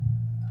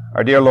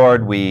Our dear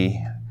Lord,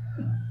 we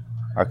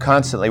are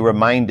constantly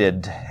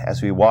reminded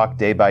as we walk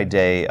day by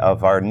day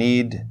of our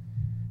need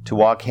to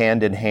walk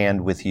hand in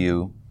hand with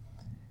you.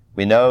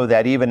 We know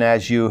that even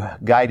as you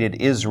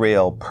guided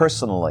Israel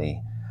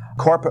personally,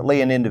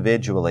 corporately and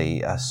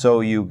individually, so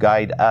you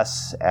guide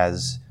us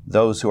as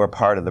those who are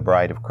part of the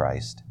bride of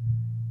Christ.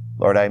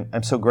 Lord,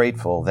 I'm so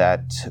grateful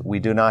that we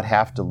do not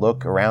have to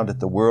look around at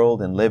the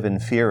world and live in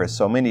fear, as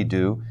so many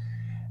do,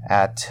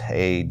 at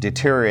a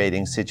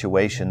deteriorating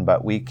situation,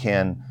 but we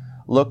can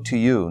look to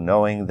you,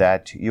 knowing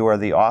that you are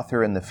the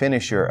author and the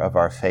finisher of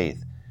our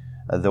faith,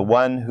 the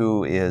one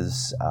who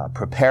is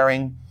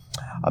preparing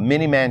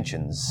many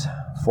mansions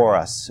for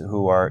us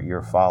who are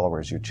your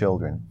followers, your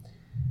children.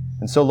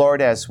 And so,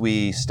 Lord, as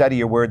we study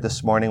your word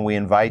this morning, we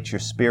invite your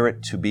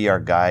Spirit to be our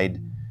guide,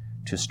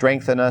 to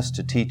strengthen us,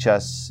 to teach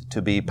us, to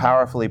be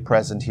powerfully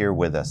present here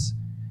with us.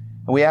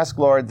 And we ask,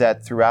 Lord,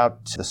 that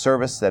throughout the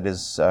service that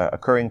is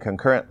occurring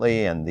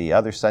concurrently and the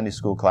other Sunday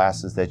school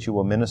classes, that you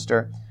will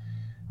minister,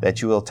 that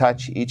you will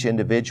touch each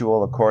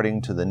individual according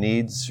to the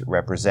needs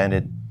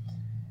represented.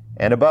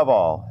 And above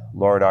all,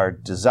 Lord, our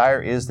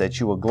desire is that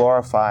you will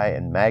glorify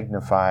and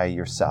magnify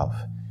yourself,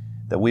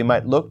 that we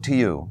might look to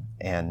you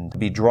and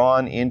be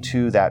drawn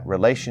into that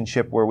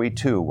relationship where we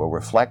too will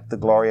reflect the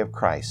glory of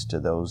Christ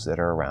to those that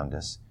are around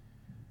us.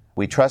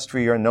 We trust for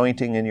your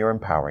anointing and your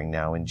empowering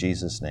now in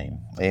Jesus' name.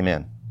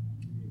 Amen.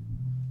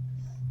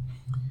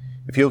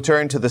 If you'll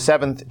turn to the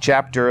 7th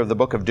chapter of the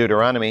book of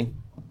Deuteronomy,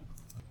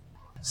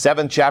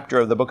 7th chapter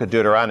of the book of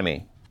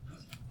Deuteronomy.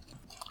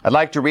 I'd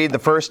like to read the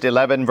first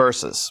 11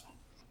 verses.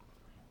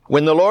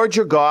 When the Lord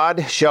your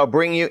God shall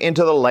bring you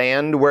into the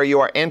land where you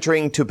are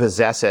entering to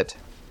possess it,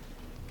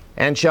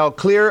 and shall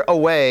clear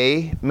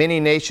away many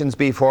nations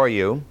before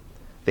you,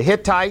 the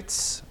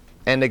Hittites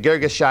and the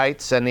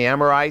Girgashites and the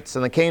Amorites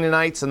and the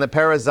Canaanites and the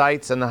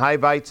Perizzites and the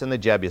Hivites and the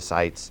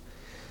Jebusites,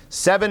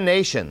 7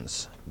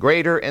 nations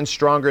greater and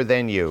stronger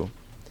than you.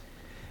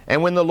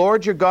 And when the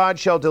Lord your God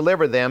shall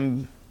deliver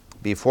them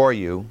before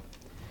you,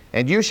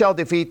 and you shall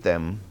defeat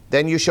them,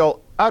 then you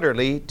shall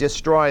utterly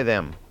destroy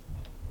them.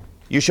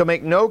 You shall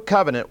make no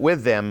covenant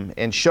with them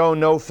and show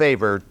no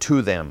favor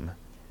to them.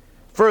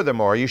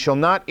 Furthermore, you shall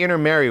not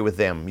intermarry with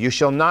them. You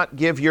shall not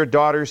give your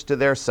daughters to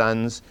their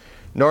sons,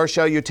 nor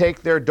shall you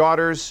take their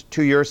daughters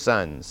to your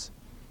sons.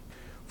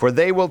 For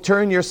they will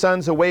turn your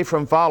sons away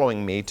from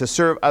following me to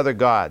serve other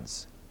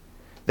gods.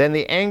 Then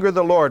the anger of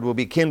the Lord will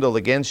be kindled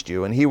against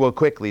you, and he will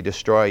quickly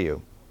destroy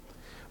you.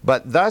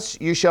 But thus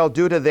you shall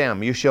do to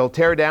them. You shall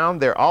tear down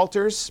their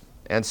altars,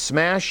 and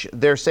smash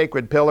their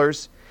sacred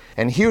pillars,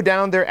 and hew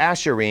down their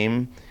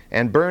asherim,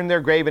 and burn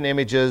their graven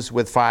images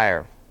with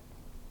fire.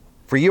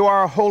 For you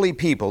are a holy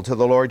people to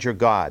the Lord your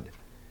God.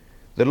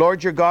 The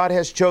Lord your God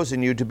has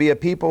chosen you to be a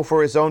people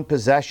for his own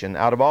possession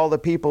out of all the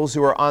peoples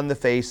who are on the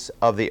face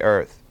of the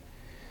earth.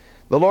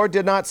 The Lord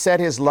did not set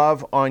his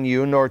love on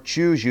you, nor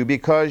choose you,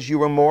 because you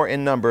were more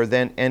in number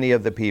than any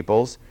of the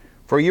peoples,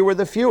 for you were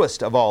the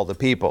fewest of all the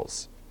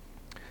peoples.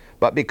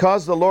 But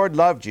because the Lord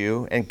loved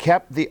you and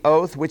kept the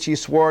oath which he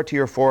swore to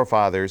your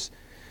forefathers,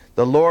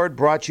 the Lord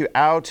brought you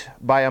out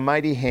by a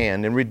mighty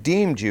hand and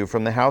redeemed you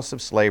from the house of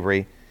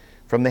slavery,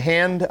 from the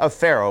hand of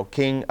Pharaoh,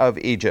 king of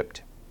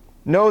Egypt.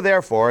 Know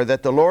therefore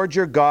that the Lord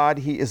your God,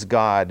 he is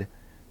God,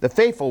 the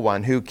faithful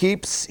one who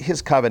keeps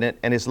his covenant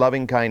and his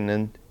loving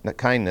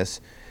kindness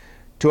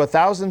to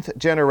 1,000th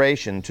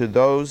generation to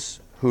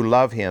those who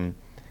love him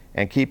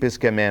and keep his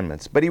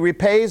commandments. But he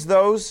repays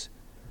those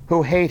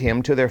who hate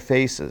him to their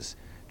faces,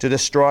 to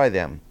destroy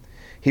them.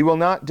 He will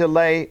not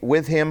delay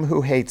with him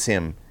who hates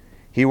him.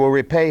 He will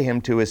repay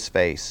him to his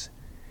face.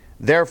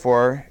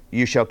 Therefore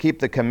you shall keep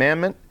the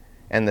commandment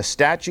and the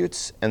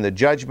statutes and the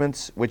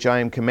judgments which I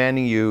am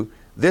commanding you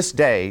this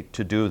day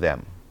to do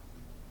them.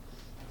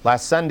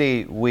 Last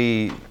Sunday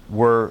we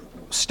were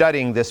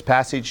studying this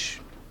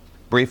passage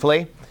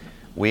briefly.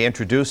 We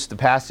introduced the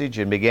passage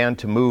and began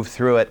to move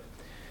through it.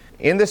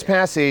 In this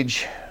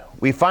passage,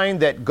 we find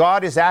that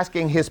God is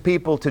asking his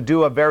people to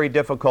do a very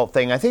difficult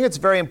thing. I think it's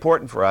very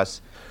important for us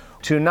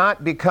to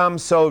not become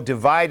so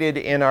divided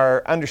in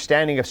our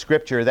understanding of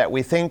Scripture that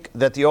we think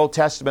that the Old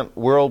Testament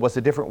world was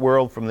a different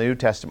world from the New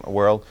Testament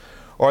world,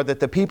 or that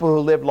the people who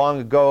lived long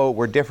ago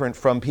were different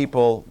from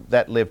people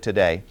that live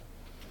today,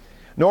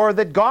 nor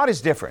that God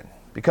is different,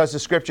 because the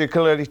Scripture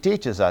clearly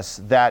teaches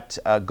us that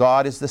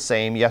God is the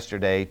same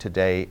yesterday,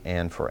 today,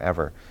 and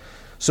forever.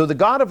 So the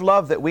God of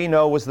love that we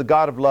know was the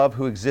God of love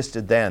who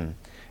existed then.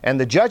 And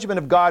the judgment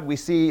of God we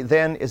see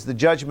then is the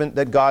judgment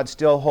that God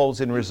still holds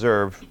in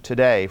reserve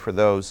today for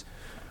those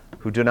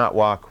who do not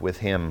walk with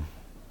him.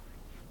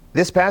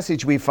 This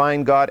passage we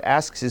find God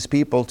asks his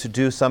people to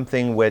do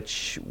something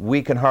which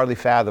we can hardly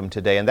fathom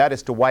today, and that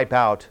is to wipe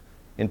out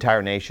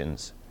entire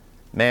nations.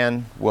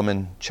 Man,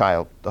 woman,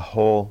 child, the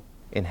whole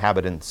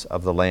inhabitants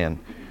of the land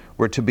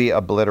were to be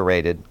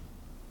obliterated.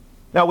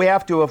 Now we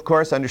have to, of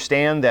course,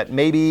 understand that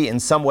maybe in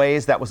some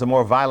ways that was a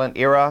more violent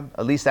era.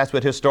 At least that's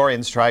what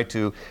historians try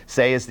to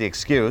say is the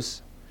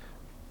excuse.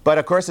 But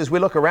of course, as we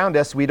look around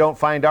us, we don't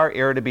find our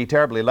era to be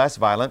terribly less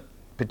violent,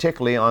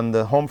 particularly on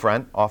the home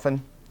front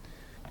often.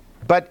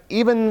 But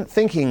even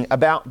thinking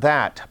about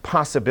that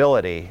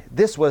possibility,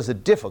 this was a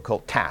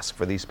difficult task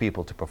for these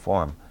people to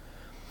perform.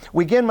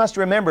 We again must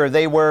remember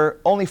they were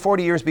only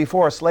 40 years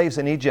before slaves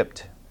in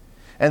Egypt.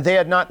 And they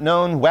had not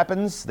known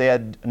weapons. They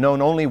had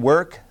known only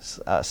work,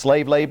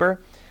 slave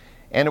labor.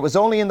 And it was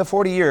only in the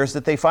 40 years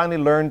that they finally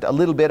learned a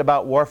little bit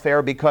about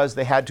warfare, because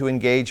they had to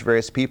engage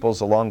various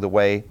peoples along the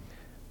way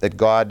that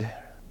God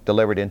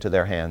delivered into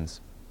their hands.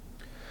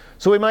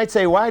 So we might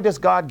say, why does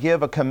God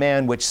give a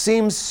command which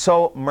seems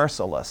so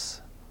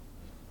merciless?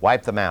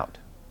 Wipe them out.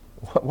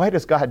 Why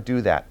does God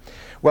do that?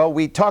 Well,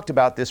 we talked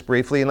about this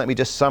briefly, and let me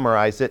just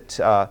summarize it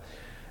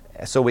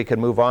so we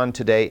can move on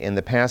today in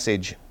the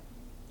passage.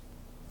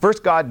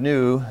 First, God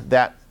knew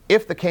that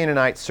if the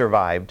Canaanites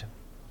survived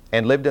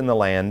and lived in the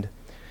land,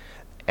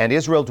 and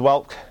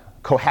Israel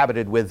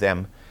cohabited with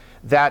them,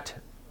 that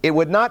it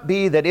would not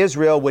be that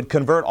Israel would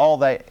convert all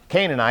the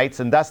Canaanites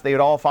and thus they would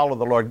all follow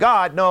the Lord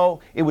God.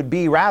 No, it would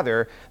be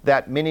rather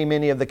that many,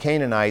 many of the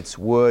Canaanites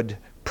would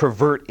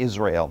pervert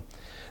Israel,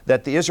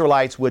 that the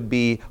Israelites would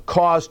be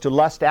caused to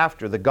lust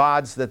after the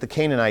gods that the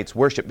Canaanites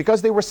worshiped,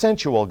 because they were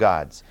sensual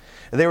gods.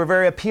 They were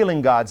very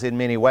appealing gods in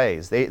many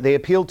ways. They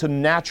appealed to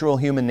natural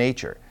human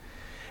nature.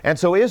 And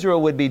so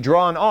Israel would be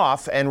drawn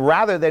off, and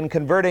rather than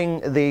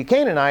converting the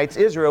Canaanites,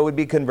 Israel would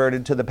be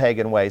converted to the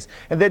pagan ways.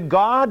 And then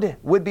God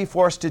would be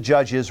forced to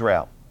judge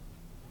Israel.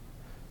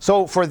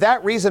 So for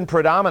that reason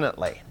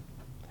predominantly,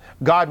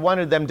 God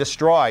wanted them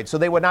destroyed, so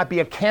they would not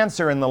be a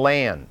cancer in the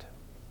land.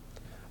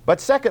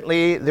 But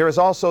secondly, there is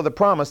also the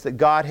promise that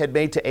God had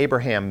made to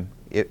Abraham.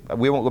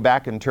 We won't go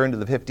back and turn to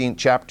the 15th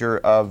chapter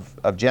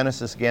of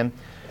Genesis again.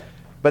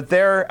 But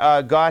there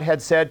God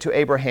had said to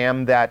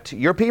Abraham that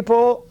your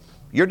people,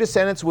 your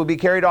descendants, will be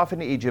carried off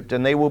into Egypt,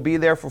 and they will be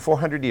there for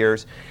 400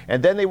 years.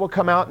 And then they will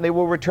come out and they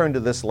will return to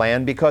this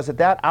land, because at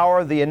that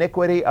hour the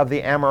iniquity of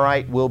the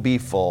Amorite will be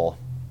full.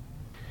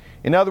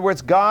 In other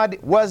words, God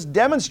was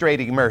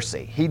demonstrating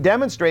mercy. He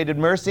demonstrated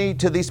mercy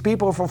to these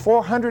people for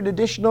 400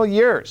 additional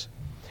years.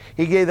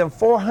 He gave them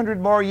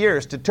 400 more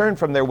years to turn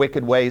from their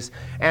wicked ways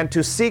and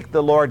to seek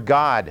the Lord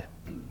God.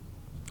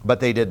 But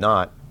they did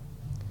not.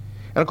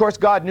 And of course,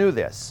 God knew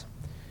this.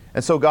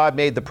 And so God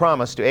made the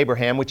promise to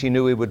Abraham, which he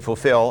knew he would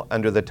fulfill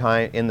in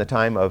the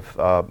time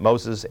of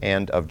Moses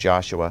and of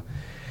Joshua.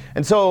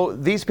 And so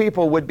these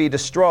people would be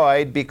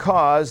destroyed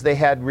because they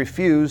had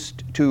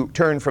refused to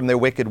turn from their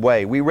wicked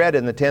way. We read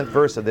in the 10th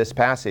verse of this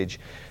passage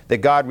that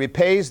God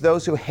repays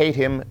those who hate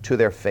him to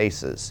their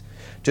faces.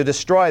 To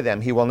destroy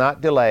them he will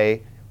not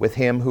delay with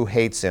him who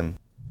hates him.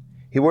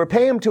 He will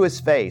repay him to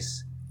his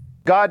face.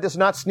 God does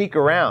not sneak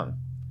around.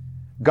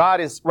 God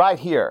is right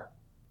here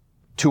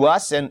to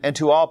us and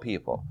to all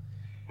people.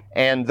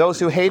 And those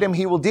who hate him,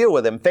 he will deal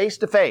with them face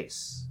to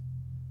face,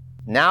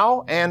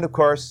 now and, of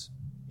course,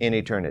 in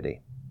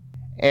eternity.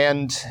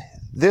 And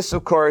this,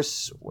 of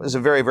course, was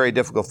a very, very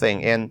difficult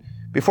thing. And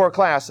before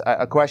class,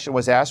 a question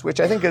was asked, which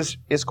I think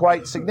is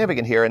quite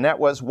significant here, and that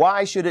was,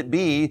 why should it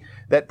be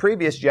that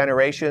previous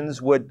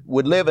generations would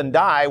live and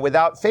die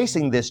without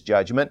facing this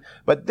judgment,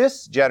 but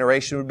this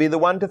generation would be the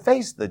one to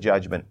face the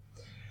judgment?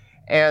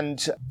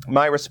 And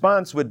my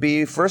response would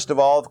be, first of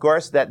all, of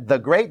course, that the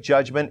great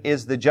judgment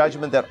is the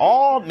judgment that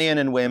all men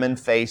and women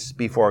face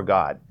before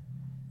God.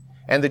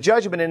 And the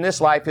judgment in this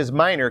life is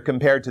minor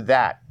compared to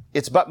that.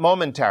 It's but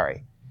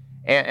momentary.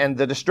 And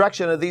the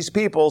destruction of these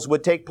peoples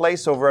would take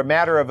place over a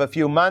matter of a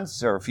few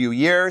months or a few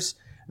years.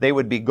 They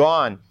would be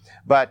gone.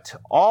 But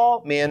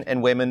all men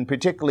and women,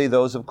 particularly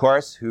those, of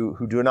course,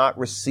 who do not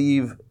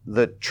receive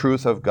the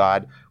truth of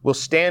God, will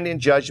stand in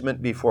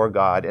judgment before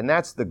God. And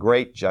that's the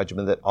great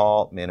judgment that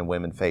all men and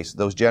women face.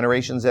 Those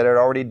generations that had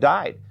already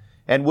died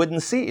and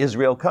wouldn't see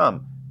Israel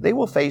come, they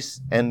will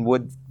face and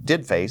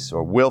did face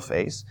or will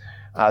face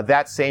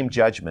that same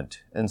judgment.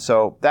 And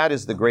so that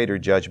is the greater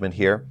judgment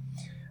here,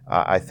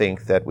 I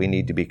think, that we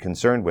need to be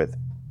concerned with.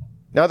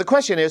 Now the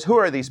question is, who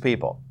are these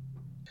people?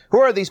 Who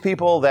are these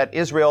people that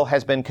Israel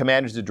has been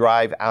commanded to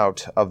drive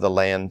out of the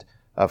land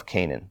of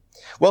Canaan?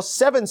 Well,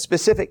 7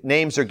 specific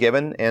names are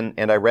given,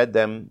 and I read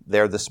them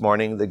there this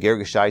morning: the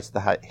Girgashites,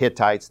 the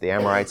Hittites, the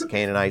Amorites, the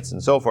Canaanites,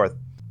 and so forth.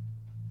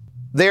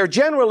 They are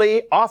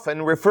generally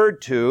often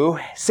referred to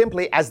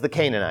simply as the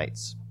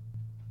Canaanites.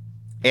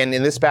 And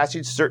in this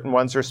passage, certain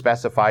ones are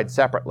specified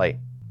separately.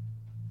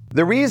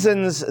 The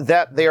reasons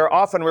that they are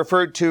often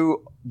referred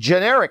to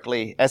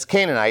generically as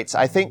Canaanites,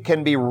 I think,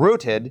 can be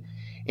rooted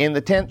in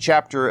the 10th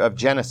chapter of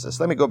Genesis.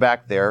 Let me go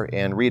back there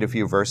and read a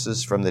few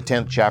verses from the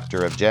 10th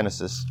chapter of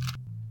Genesis,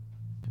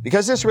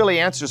 because this really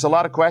answers a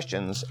lot of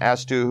questions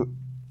as to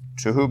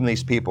whom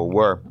these people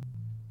were.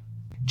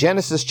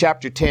 Genesis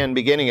chapter 10,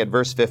 beginning at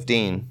verse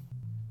 15.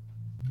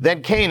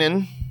 Then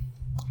Canaan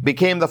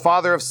became the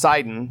father of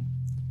Sidon,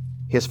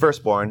 his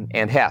firstborn,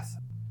 and Heth,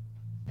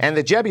 and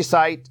the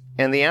Jebusite,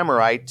 and the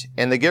Amorite,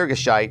 and the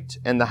Girgashite,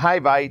 and the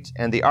Hivite,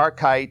 and the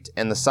Archite,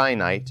 and the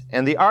Sinite,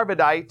 and the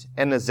Arvadite,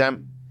 and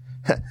the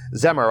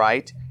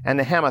Zemarite, and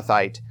the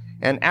Hamathite,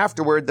 and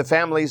afterward the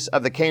families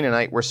of the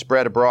Canaanite were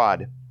spread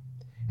abroad.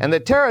 And the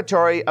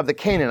territory of the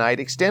Canaanite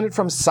extended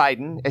from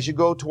Sidon, as you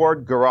go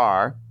toward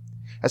Gerar,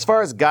 as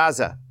far as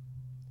Gaza,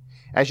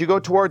 as you go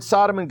towards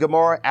Sodom and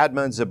Gomorrah,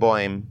 Admah and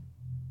Zeboim,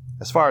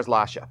 as far as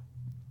Lasha.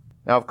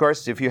 Now, of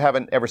course, if you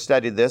haven't ever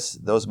studied this,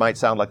 those might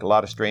sound like a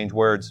lot of strange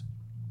words.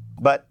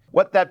 But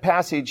what that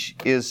passage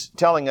is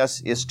telling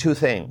us is two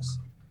things.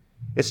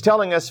 It's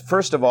telling us,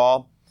 first of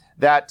all,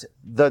 that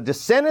the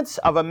descendants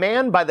of a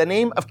man by the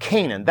name of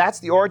Canaan, that's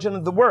the origin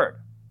of the word.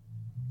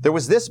 There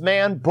was this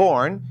man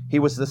born, he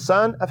was the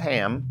son of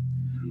Ham,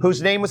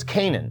 whose name was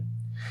Canaan.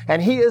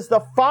 And he is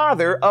the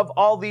father of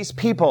all these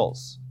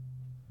peoples.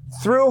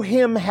 Through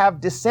him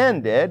have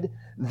descended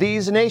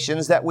these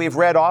nations that we've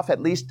read off,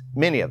 at least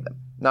many of them.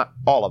 Not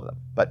all of them,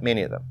 but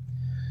many of them.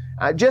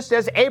 Just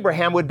as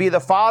Abraham would be the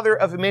father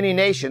of many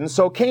nations,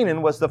 so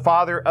Canaan was the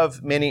father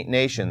of many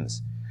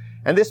nations.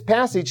 And this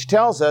passage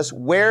tells us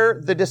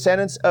where the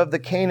descendants of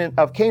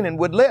Canaan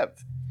would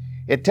live.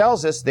 It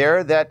tells us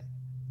there that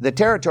the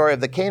territory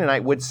of the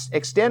Canaanite would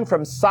extend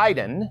from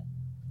Sidon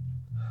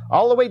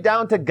all the way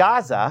down to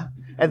Gaza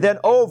and then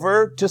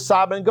over to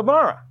Sodom and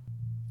Gomorrah.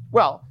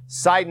 Well,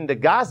 Sidon to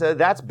Gaza,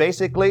 that's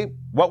basically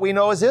what we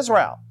know as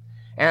Israel.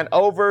 And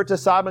over to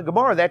Sodom and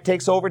Gomorrah, that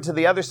takes over to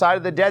the other side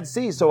of the Dead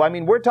Sea. So,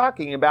 we're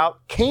talking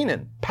about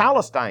Canaan,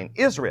 Palestine,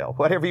 Israel,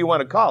 whatever you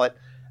want to call it.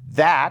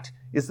 That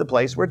is the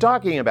place we're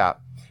talking about.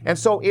 And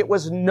so it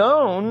was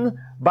known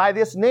by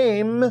this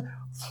name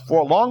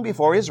for long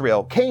before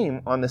Israel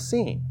came on the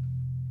scene.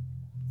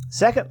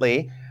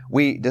 Secondly,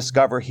 we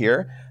discover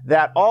here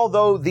that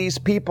although these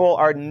people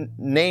are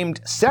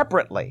named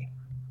separately,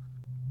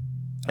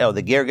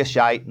 the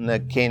Girgashite and the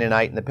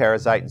Canaanite and the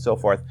Perizzite and so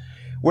forth,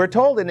 we're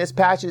told in this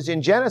passage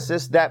in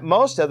Genesis that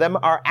most of them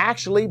are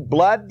actually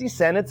blood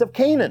descendants of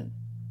Canaan.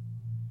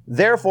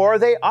 Therefore,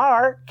 they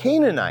are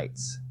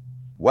Canaanites.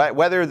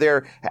 Whether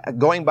they're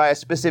going by a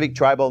specific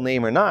tribal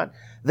name or not,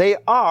 they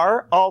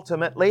were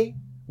ultimately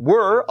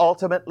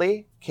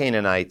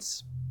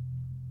Canaanites.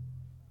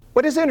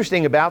 What is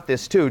interesting about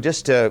this too,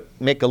 just to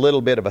make a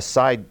little bit of a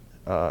side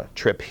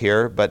trip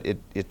here, but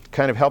it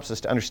kind of helps us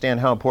to understand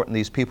how important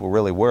these people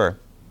really were.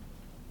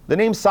 The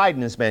name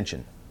Sidon is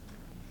mentioned.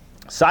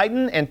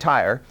 Sidon and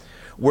Tyre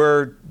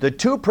were the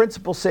two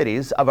principal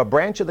cities of a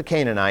branch of the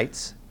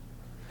Canaanites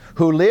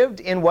who lived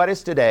in what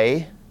is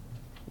today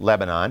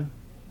Lebanon.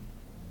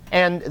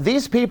 And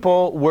these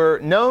people were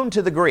known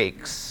to the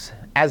Greeks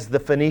as the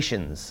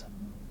Phoenicians.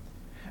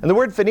 And the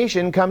word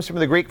Phoenician comes from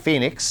the Greek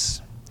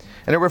phoenix,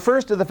 and it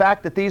refers to the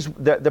fact that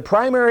the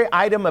primary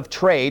item of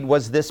trade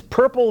was this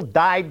purple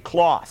dyed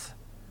cloth.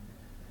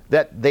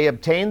 That they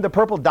obtained the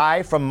purple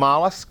dye from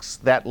mollusks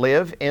that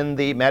live in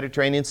the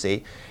Mediterranean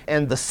Sea.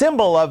 And the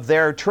symbol of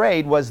their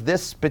trade was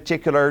this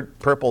particular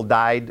purple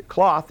dyed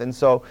cloth. And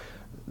so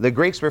the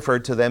Greeks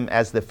referred to them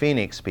as the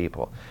Phoenix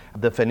people,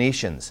 the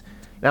Phoenicians.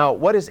 Now,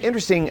 what is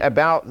interesting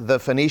about the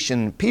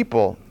Phoenician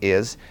people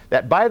is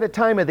that by the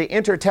time of the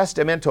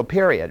intertestamental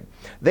period,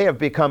 they have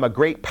become a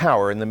great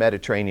power in the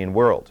Mediterranean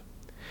world.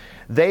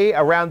 They,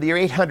 around the year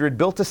 800,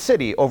 built a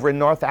city over in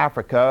North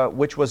Africa,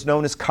 which was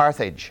known as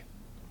Carthage.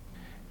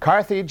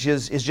 Carthage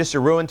is just a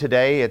ruin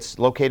today. It's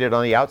located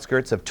on the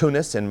outskirts of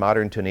Tunis in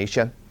modern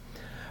Tunisia.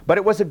 But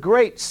it was a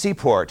great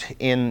seaport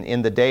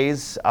in the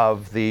days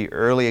of the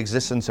early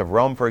existence of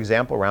Rome, for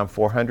example, around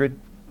 400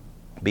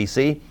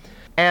 BC.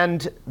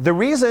 And the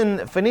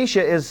reason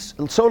Phoenicia is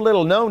so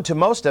little known to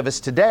most of us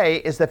today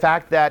is the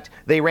fact that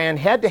they ran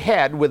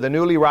head-to-head with the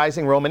newly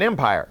rising Roman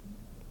Empire.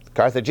 The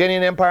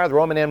Carthaginian Empire, the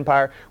Roman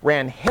Empire,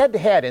 ran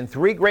head-to-head in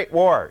 3 great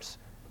wars,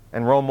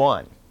 and Rome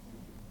won.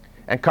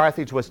 And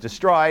Carthage was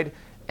destroyed,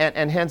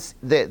 and hence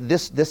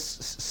this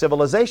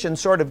civilization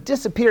sort of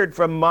disappeared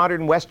from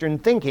modern Western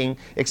thinking,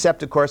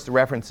 except, of course, the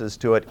references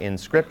to it in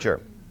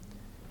Scripture.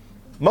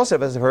 Most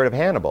of us have heard of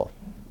Hannibal.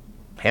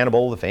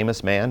 Hannibal, the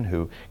famous man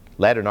who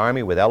led an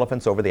army with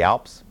elephants over the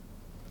Alps.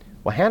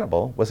 Well,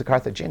 Hannibal was a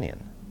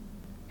Carthaginian.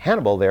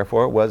 Hannibal,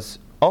 therefore, was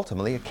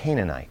ultimately a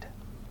Canaanite.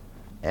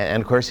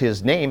 And of course,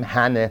 his name,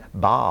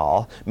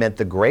 Hannibal, meant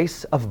the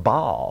grace of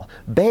Baal,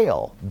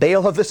 Baal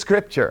of the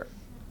Scripture.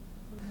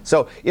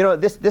 So,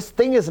 this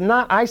thing is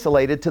not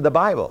isolated to the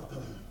Bible.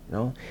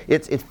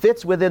 It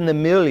fits within the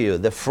milieu,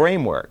 the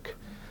framework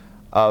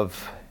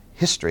of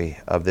history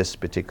of this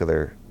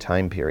particular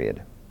time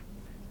period.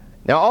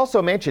 Now,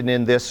 also mentioned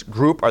in this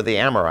group are the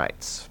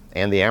Amorites.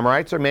 And the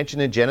Amorites are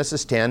mentioned in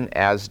Genesis 10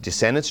 as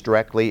descendants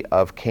directly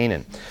of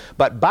Canaan.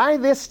 But by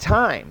this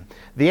time,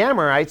 the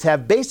Amorites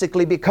have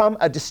basically become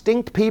a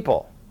distinct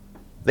people.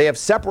 They have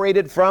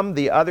separated from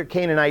the other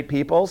Canaanite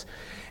peoples,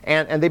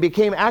 and they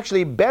became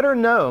actually better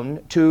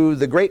known to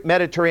the great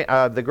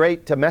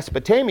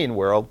Mesopotamian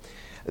world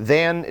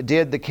than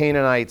did the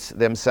Canaanites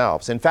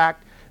themselves. In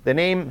fact, the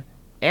name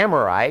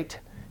Amorite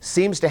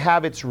seems to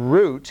have its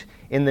root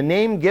in the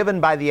name given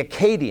by the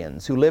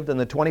Akkadians, who lived in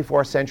the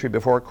 24th century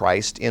before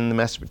Christ in the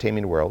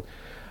Mesopotamian world,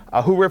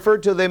 who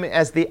referred to them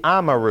as the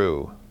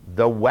Amaru,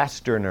 the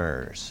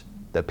Westerners,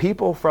 the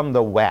people from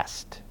the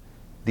West.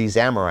 These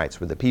Amorites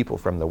were the people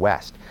from the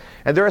West.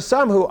 And there are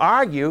some who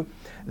argue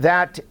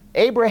that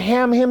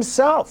Abraham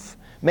himself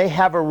may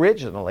have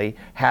originally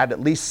had at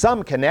least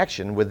some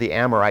connection with the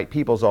Amorite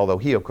peoples, although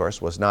he, of course,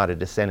 was not a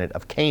descendant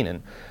of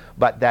Canaan.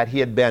 but that he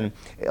had been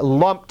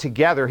lumped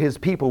together, his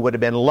people would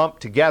have been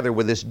lumped together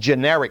with this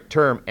generic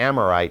term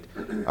Amorite,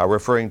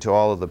 referring to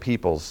all of the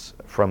peoples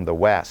from the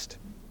west.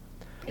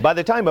 By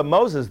the time of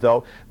Moses,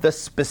 though, the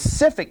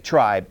specific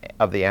tribe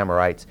of the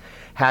Amorites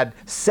had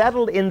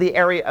settled in the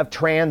area of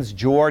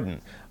Transjordan,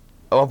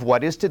 of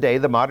what is today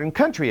the modern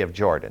country of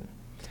Jordan.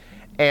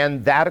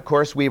 And that, of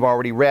course, we've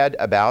already read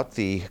about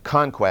the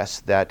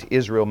conquest that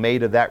Israel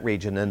made of that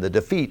region and the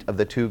defeat of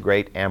the two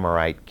great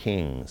Amorite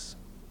kings.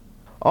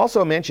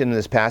 Also mentioned in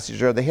this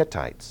passage are the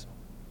Hittites.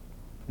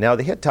 Now,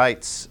 the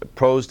Hittites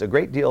posed a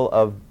great deal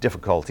of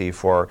difficulty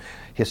for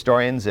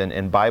historians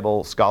and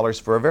Bible scholars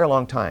for a very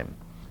long time.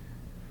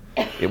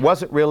 It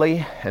wasn't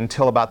really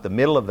until about the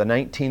middle of the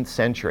 19th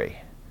century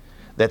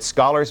that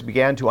scholars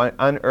began to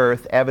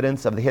unearth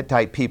evidence of the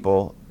Hittite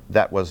people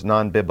that was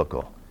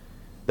non-biblical.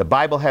 The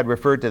Bible had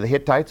referred to the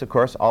Hittites, of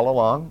course, all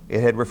along.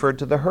 It had referred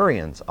to the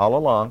Hurrians all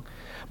along.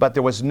 But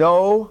there was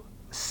no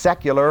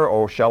secular,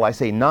 or shall I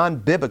say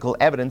non-biblical,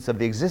 evidence of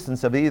the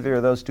existence of either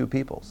of those two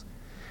peoples.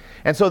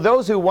 And so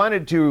those who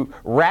wanted to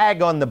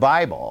rag on the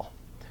Bible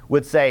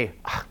would say,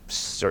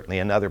 certainly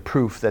another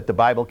proof that the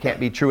Bible can't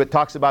be true. It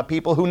talks about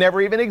people who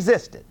never even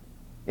existed.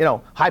 You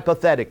know,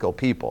 hypothetical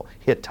people,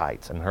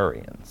 Hittites and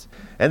Hurrians.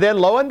 And then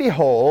lo and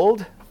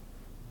behold,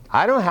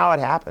 I don't know how it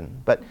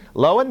happened, but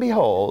lo and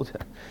behold,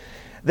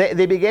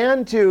 they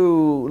began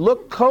to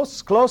look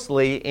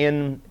closely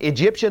in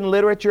Egyptian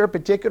literature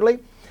particularly,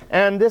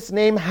 and this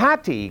name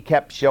Hatti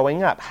kept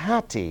showing up,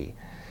 Hatti.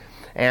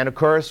 And of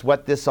course,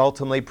 what this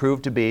ultimately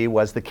proved to be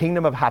was the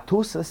kingdom of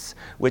Hattusis,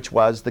 which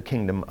was the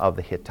kingdom of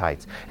the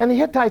Hittites. And the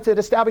Hittites had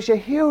established a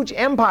huge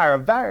empire, a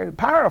very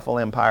powerful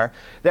empire,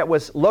 that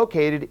was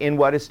located in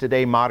what is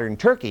today modern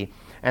Turkey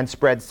and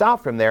spread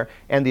south from there.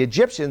 And the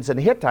Egyptians and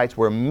the Hittites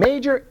were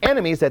major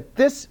enemies at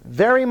this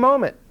very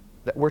moment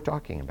that we're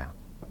talking about.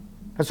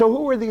 And so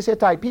who were these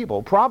Hittite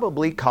people?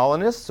 Probably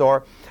colonists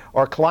or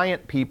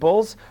client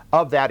peoples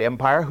of that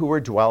empire who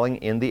were dwelling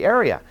in the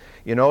area.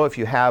 You know, if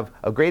you have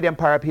a great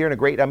empire up here and a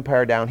great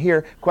empire down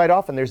here, quite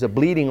often there's a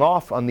bleeding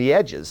off on the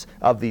edges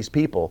of these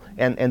people,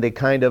 and they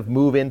kind of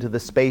move into the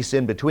space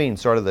in between,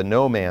 sort of the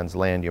no man's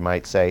land, you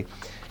might say.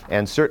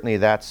 And certainly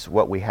that's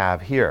what we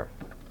have here.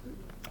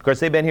 Of course,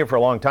 they've been here for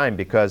a long time,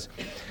 because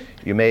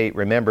you may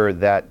remember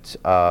that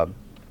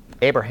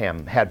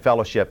Abraham had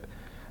fellowship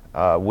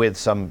with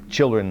some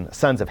children,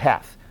 sons of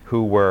Heth,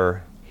 who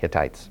were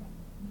Hittites.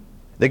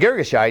 The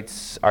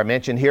Girgashites are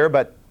mentioned here,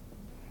 but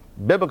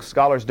biblical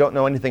scholars don't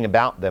know anything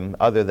about them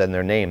other than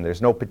their name.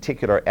 There's no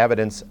particular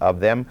evidence of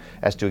them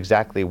as to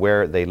exactly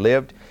where they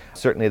lived.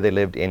 Certainly they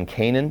lived in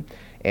Canaan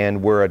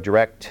and were a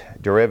direct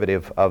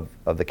derivative of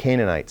the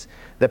Canaanites.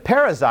 The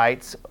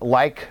Perizzites,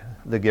 like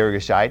the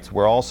Girgashites,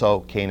 were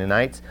also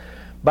Canaanites,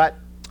 but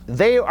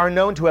they are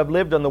known to have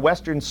lived on the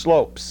western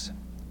slopes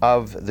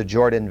of the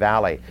Jordan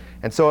Valley.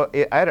 And so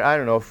I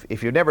don't know,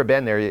 if you've never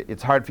been there,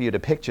 it's hard for you to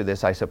picture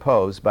this, I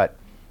suppose, but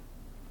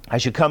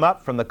as you come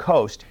up from the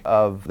coast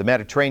of the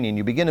Mediterranean,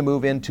 you begin to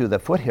move into the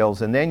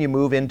foothills, and then you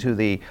move into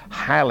the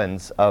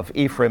highlands of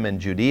Ephraim and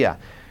Judea.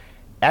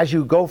 As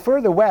you go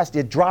further west,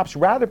 it drops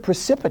rather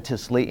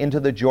precipitously into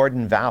the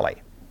Jordan Valley.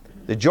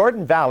 The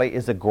Jordan Valley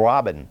is a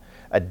graben,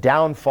 a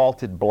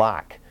down-faulted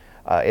block.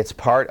 It's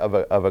part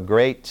of a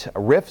great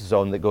rift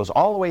zone that goes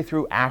all the way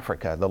through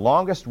Africa, the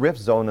longest rift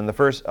zone on the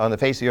face of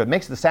the earth. It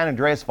makes the San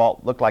Andreas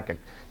Fault look like a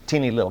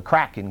teeny little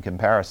crack in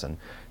comparison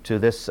to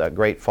this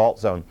great fault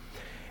zone.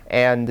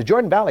 And the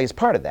Jordan Valley is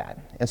part of that.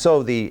 And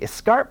so the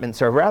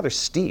escarpments are rather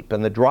steep,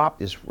 and the drop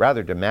is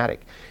rather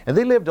dramatic. And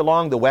they lived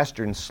along the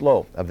western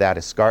slope of that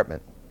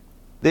escarpment.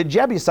 The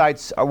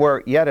Jebusites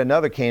were yet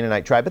another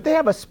Canaanite tribe, but they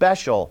have a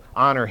special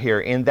honor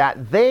here in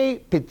that they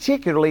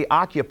particularly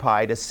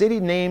occupied a city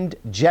named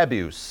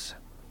Jebus,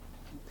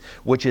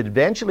 which would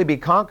eventually be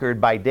conquered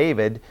by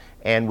David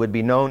and would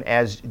be known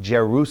as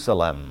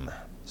Jerusalem.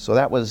 So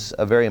that was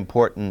a very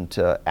important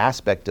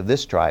aspect of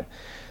this tribe.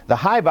 The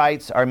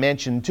Hivites are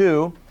mentioned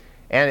too,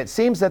 and it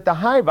seems that the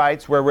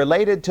Hivites were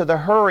related to the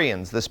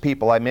Hurrians, this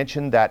people I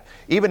mentioned, that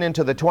even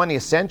into the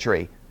 20th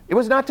century, it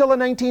was not till the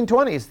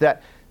 1920s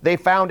that they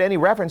found any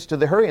reference to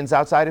the Hurrians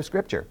outside of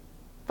Scripture.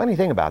 Funny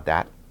thing about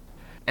that.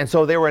 And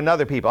so there were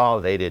another people,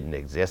 they didn't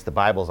exist. The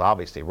Bible's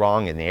obviously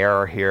wrong in the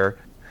error here.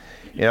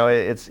 You know,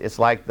 it's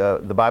like the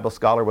Bible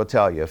scholar will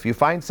tell you. If you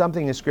find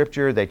something in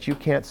Scripture that you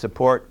can't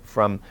support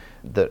from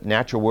the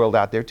natural world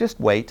out there, just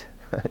wait.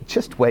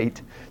 Just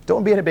wait.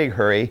 Don't be in a big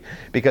hurry,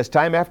 because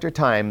time after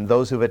time,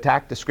 those who've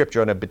attacked the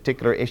Scripture on a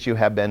particular issue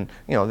have been,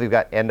 they've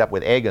end up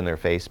with egg on their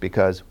face,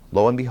 because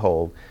lo and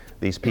behold,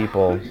 these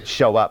people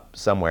show up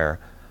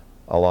somewhere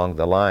along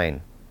the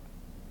line.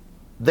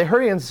 The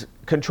Hurrians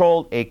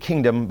controlled a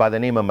kingdom by the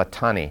name of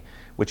Mitanni,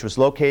 which was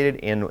located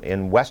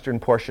in western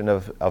portion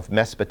of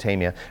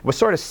Mesopotamia. It was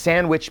sort of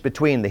sandwiched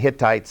between the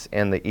Hittites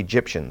and the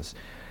Egyptians.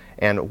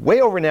 And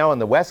way over now on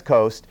the west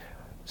coast,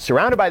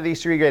 surrounded by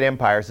these three great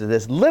empires, is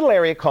this little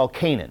area called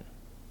Canaan,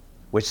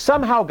 which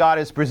somehow God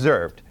has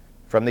preserved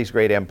from these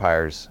great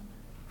empires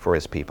for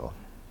his people.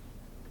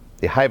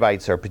 The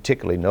Hivites are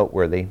particularly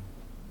noteworthy.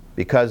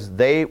 because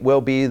they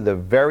will be the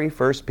very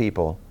first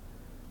people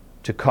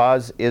to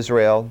cause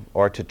Israel,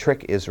 or to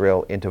trick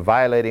Israel into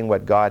violating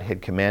what God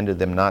had commanded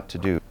them not to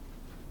do.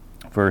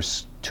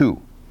 Verse 2.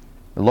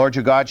 The Lord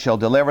your God shall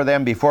deliver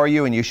them before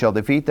you, and you shall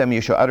defeat them, you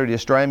shall utterly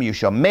destroy them, you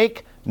shall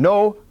make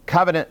no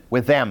covenant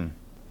with them.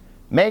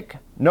 Make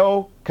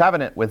no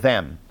covenant with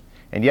them.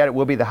 And yet it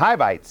will be the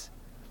Hivites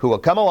who will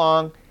come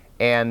along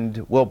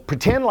and will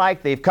pretend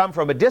like they've come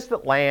from a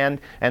distant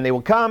land, and they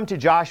will come to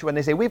Joshua and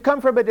they say, we've come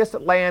from a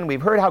distant land,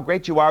 we've heard how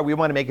great you are, we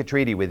want to make a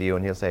treaty with you.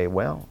 And he'll say,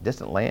 well,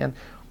 distant land?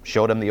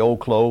 Showed them the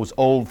old clothes,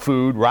 old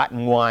food,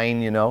 rotten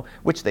wine,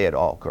 which they had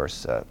all, of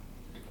course,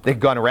 they'd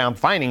gone around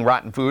finding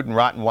rotten food and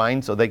rotten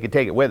wine so they could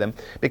take it with them,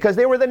 because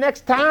they were the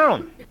next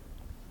town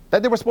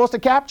that they were supposed to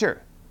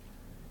capture.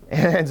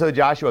 And so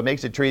Joshua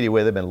makes a treaty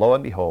with them, and lo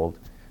and behold,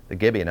 the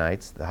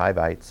Gibeonites, the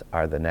Hivites,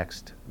 are the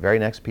very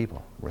next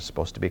people who were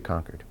supposed to be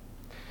conquered.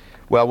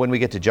 Well, when we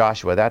get to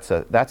Joshua, that's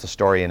a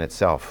story in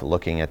itself,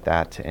 looking at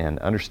that and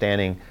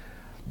understanding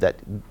that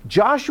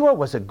Joshua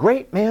was a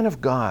great man of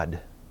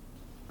God,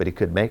 but he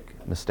could make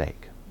a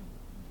mistake.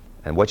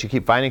 And what you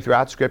keep finding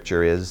throughout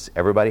Scripture is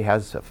everybody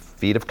has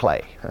feet of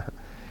clay.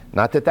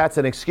 Not that that's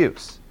an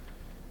excuse,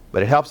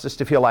 but it helps us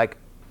to feel like,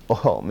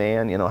 oh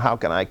man, how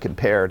can I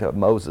compare to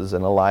Moses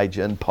and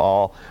Elijah and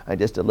Paul? I'm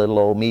just a little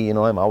old me,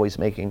 I'm always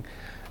making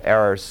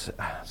errors.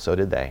 So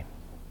did they.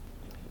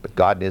 But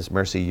God in His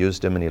mercy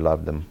used them, and He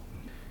loved them.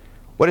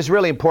 What is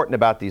really important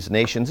about these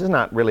nations is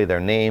not really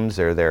their names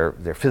or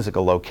their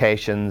physical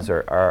locations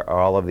or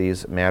all of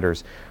these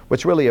matters.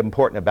 What's really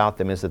important about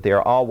them is that they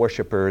are all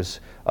worshipers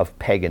of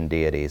pagan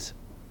deities.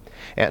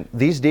 And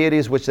these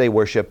deities which they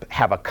worship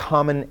have a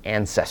common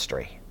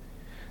ancestry.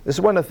 This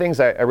is one of the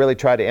things I really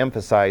try to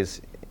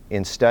emphasize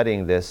in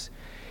studying this,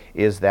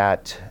 is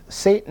that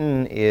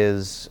Satan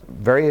is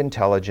very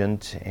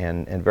intelligent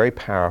and very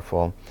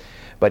powerful,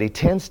 but he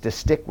tends to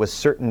stick with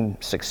certain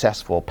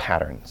successful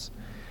patterns.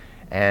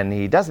 And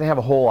he doesn't have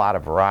a whole lot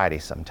of variety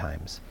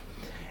sometimes.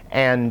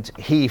 And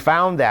he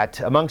found that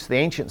amongst the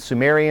ancient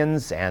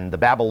Sumerians and the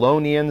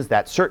Babylonians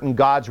that certain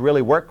gods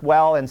really worked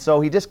well, and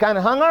so he just kind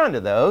of hung on to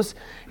those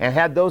and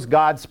had those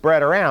gods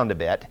spread around a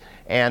bit.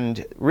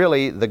 And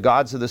really the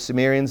gods of the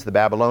Sumerians, the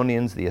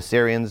Babylonians, the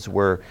Assyrians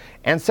were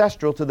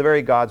ancestral to the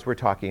very gods we're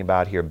talking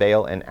about here,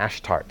 Baal and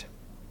Ashtart.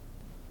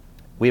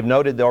 We've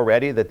noted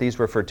already that these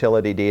were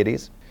fertility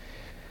deities.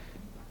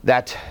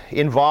 That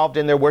involved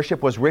in their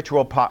worship was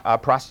ritual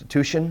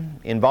prostitution.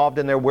 Involved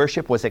in their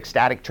worship was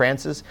ecstatic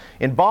trances.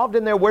 Involved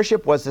in their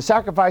worship was the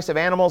sacrifice of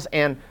animals,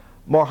 and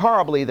more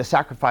horribly, the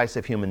sacrifice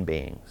of human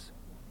beings.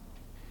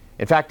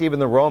 In fact, even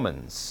the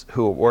Romans,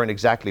 who weren't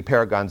exactly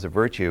paragons of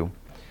virtue,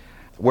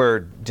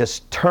 were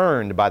just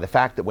turned by the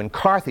fact that when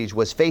Carthage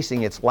was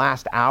facing its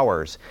last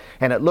hours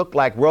and it looked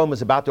like Rome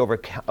was about to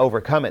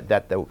overcome it,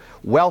 that the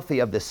wealthy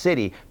of the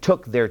city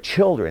took their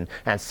children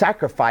and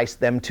sacrificed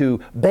them to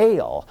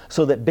Baal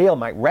so that Baal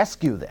might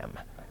rescue them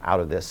out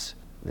of this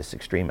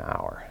extreme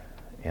hour.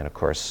 And of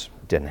course,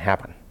 it didn't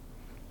happen.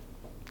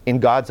 In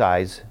God's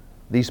eyes,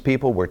 these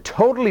people were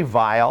totally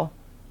vile,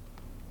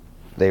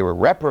 they were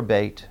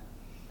reprobate,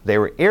 they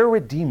were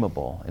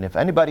irredeemable, and if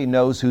anybody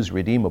knows who's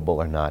redeemable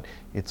or not,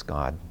 it's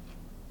God.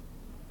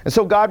 And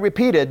so God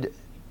repeated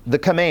the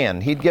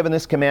command. He'd given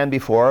this command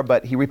before,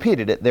 but He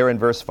repeated it there in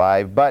verse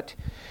 5. But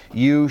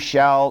you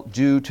shall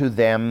do to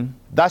them,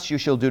 thus you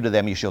shall do to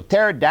them, you shall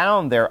tear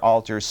down their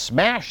altars,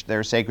 smash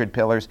their sacred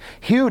pillars,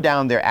 hew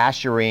down their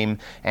asherim,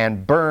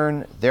 and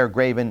burn their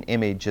graven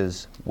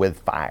images with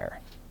fire.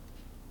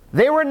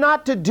 They were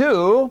not to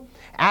do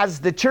as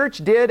the church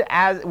did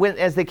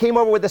as they came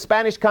over with the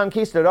Spanish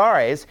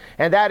conquistadores,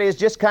 and that is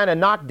just kind of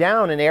knock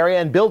down an area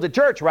and build a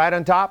church right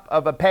on top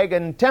of a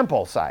pagan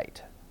temple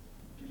site.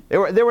 They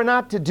were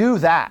not to do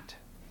that.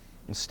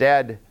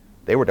 Instead,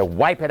 they were to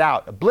wipe it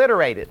out,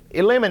 obliterate it,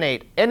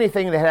 eliminate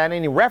anything that had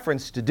any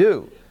reference to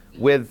do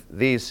with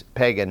these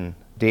pagan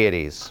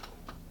deities.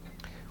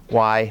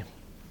 Why?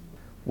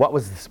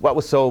 What's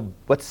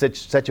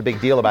such a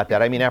big deal about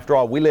that? I mean, after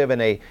all, we live in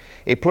a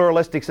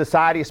pluralistic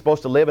society. You're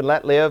supposed to live and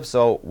let live,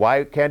 so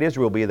why can't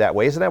Israel be that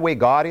way? Isn't that the way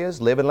God is?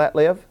 Live and let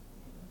live?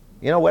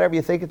 Whatever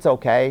you think, it's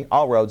okay.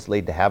 All roads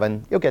lead to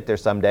heaven. You'll get there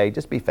someday.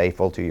 Just be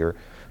faithful to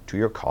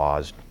your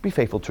cause. Be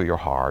faithful to your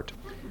heart.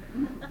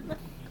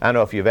 I don't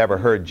know if you've ever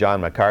heard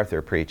John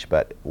MacArthur preach,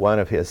 but one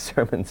of his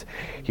sermons,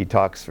 he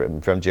talks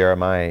from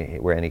Jeremiah,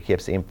 and he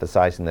keeps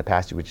emphasizing the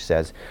passage which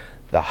says,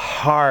 the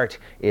heart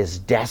is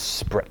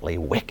desperately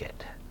wicked.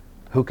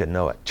 Who can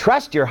know it?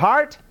 Trust your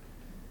heart?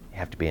 You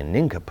have to be a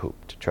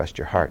nincompoop to trust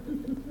your heart.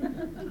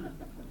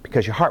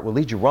 Because your heart will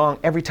lead you wrong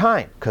every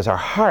time. Because our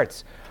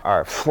hearts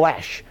are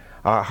flesh.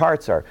 Our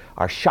hearts are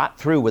shot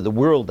through with the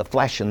world, the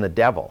flesh, and the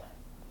devil.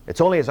 It's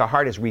only as our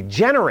heart is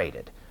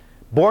regenerated,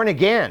 born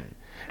again,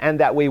 and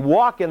that we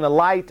walk in the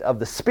light of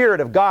the Spirit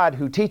of God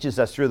who teaches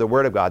us through the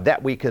Word of God,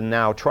 that we can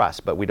now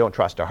trust. But we don't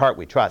trust our heart,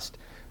 we trust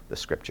the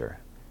Scripture.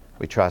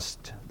 We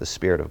trust the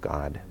Spirit of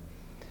God.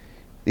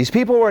 These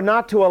people were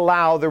not to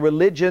allow the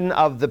religion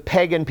of the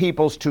pagan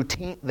peoples to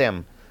taint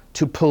them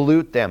to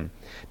pollute them.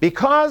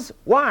 Because,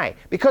 why?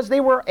 Because they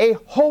were a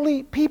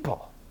holy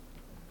people.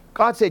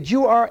 God said,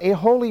 you are a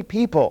holy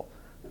people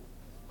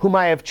whom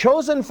I have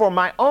chosen for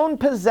my own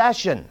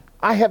possession.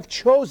 I have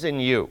chosen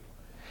you.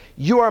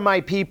 You are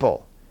my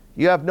people.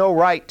 You have no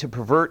right to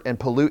pervert and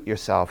pollute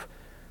yourself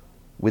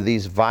with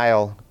these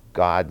vile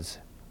gods.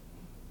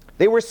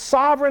 They were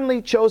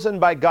sovereignly chosen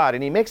by God,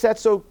 and he makes that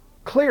so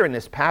clear in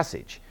this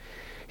passage.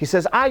 He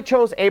says, I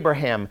chose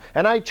Abraham,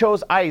 and I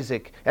chose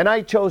Isaac, and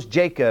I chose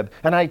Jacob,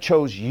 and I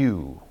chose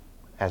you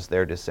as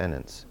their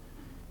descendants.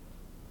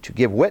 To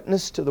give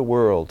witness to the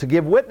world. To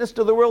give witness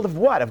to the world of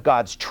what? Of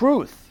God's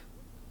truth,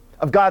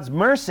 of God's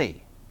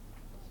mercy,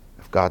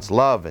 of God's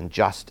love and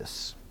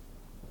justice.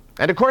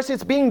 And of course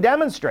it's being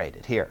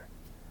demonstrated here.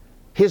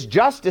 His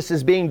justice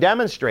is being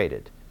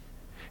demonstrated.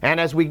 And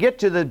as we get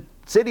to the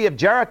city of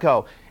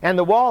Jericho and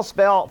the walls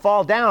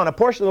fall down, a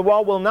portion of the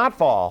wall will not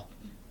fall,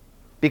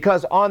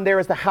 because on there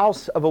is the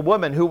house of a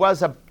woman who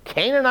was a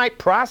Canaanite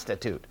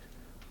prostitute.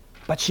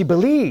 But she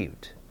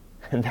believed,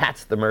 and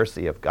that's the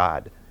mercy of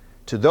God.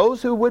 To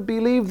those who would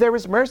believe, there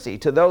is mercy.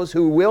 To those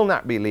who will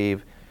not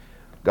believe,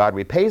 God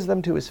repays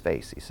them to his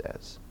face, he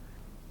says.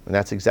 And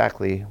that's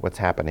exactly what's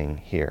happening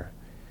here.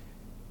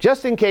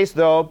 Just in case,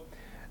 though,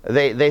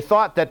 they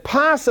thought that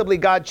possibly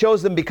God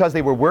chose them because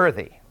they were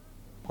worthy.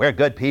 We're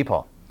good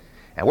people,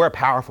 and we're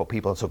powerful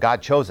people, and so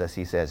God chose us.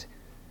 He says,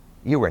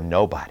 you were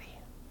nobody.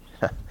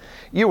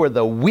 You were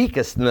the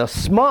weakest and the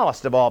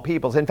smallest of all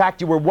peoples. In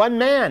fact, you were one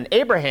man,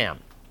 Abraham.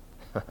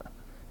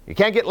 You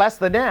can't get less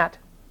than that.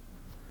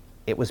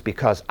 It was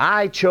because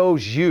I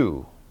chose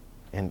you.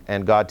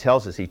 And God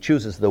tells us he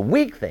chooses the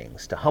weak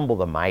things to humble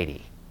the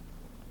mighty.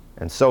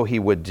 And so he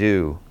would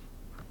do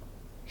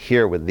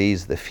here with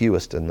these, the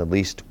fewest and the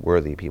least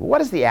worthy people.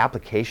 What is the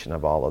application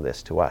of all of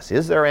this to us?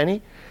 Is there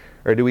any?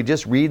 Or do we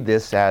just read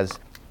this as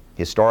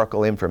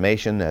historical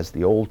information, as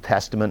the Old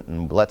Testament,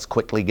 and let's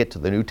quickly get to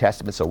the New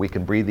Testament so we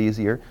can breathe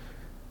easier?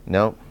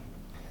 No.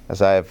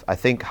 As I've, I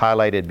think,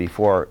 highlighted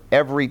before,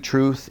 every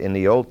truth in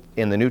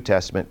the New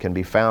Testament can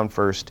be found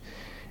first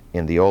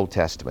in the Old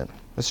Testament.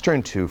 Let's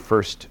turn to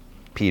 1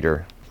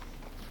 Peter.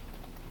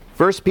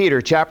 1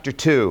 Peter chapter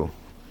 2,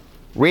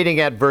 reading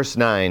at verse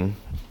 9.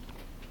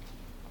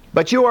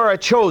 But you are a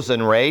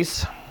chosen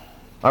race,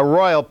 a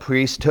royal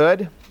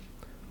priesthood,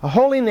 a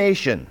holy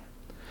nation,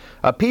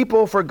 a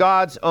people for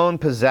God's own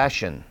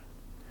possession,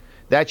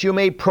 that you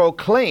may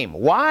proclaim.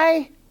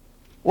 Why?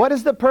 What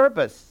is the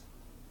purpose?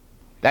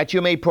 That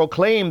you may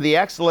proclaim the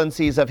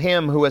excellencies of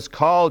him who has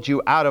called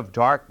you out of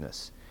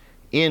darkness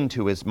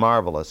into his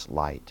marvelous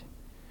light.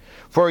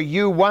 For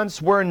you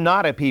once were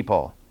not a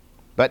people,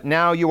 but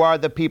now you are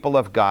the people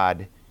of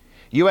God.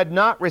 You had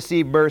not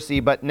received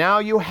mercy, but now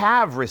you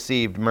have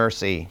received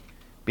mercy.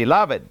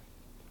 Beloved,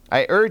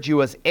 I urge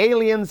you as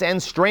aliens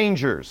and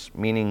strangers,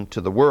 meaning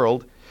to the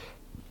world,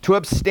 to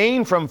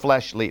abstain from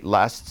fleshly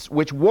lusts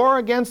which war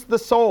against the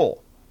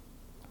soul.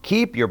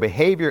 Keep your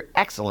behavior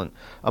excellent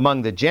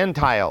among the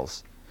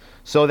Gentiles,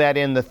 so that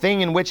in the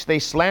thing in which they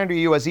slander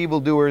you as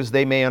evildoers,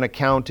 they may, on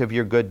account of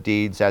your good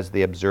deeds as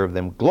they observe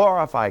them,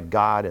 glorify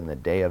God in the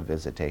day of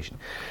visitation.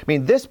 I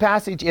mean, this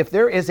passage, if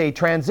there is a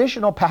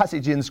transitional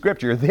passage in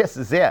Scripture, this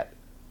is it.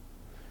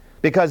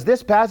 Because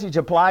this passage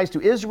applies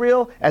to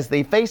Israel as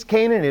they face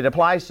Canaan, it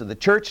applies to the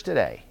church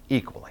today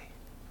equally.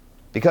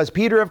 Because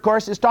Peter, of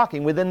course, is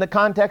talking within the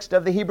context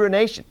of the Hebrew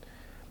nation,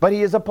 but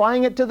he is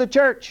applying it to the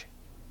church.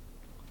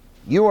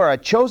 You are a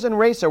chosen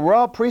race, a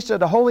royal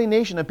priesthood, a holy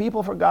nation, a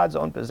people for God's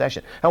own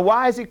possession. And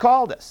why has he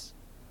called us?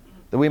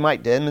 That we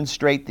might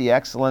demonstrate the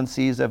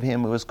excellencies of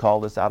him who has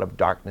called us out of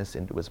darkness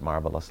into his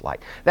marvelous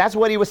light. That's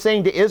what he was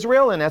saying to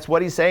Israel, and that's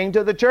what he's saying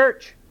to the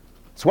church.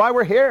 That's why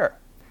we're here,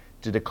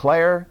 to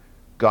declare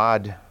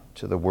God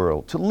to the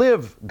world, to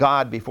live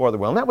God before the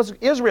world. And that was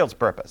Israel's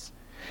purpose.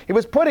 He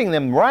was putting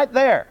them right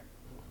there,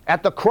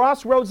 at the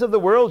crossroads of the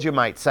world, you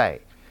might say,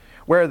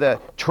 where the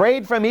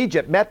trade from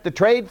Egypt met the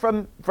trade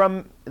from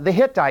the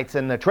Hittites,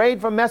 and the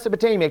trade from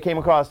Mesopotamia came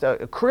across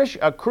a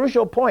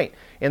crucial point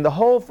in the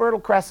whole Fertile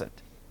Crescent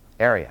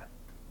area.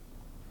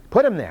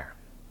 Put them there,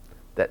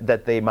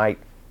 that they might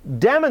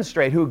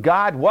demonstrate who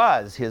God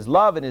was, his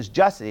love and his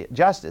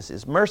justice,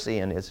 his mercy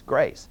and his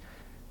grace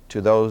to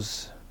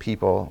those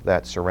people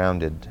that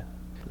surrounded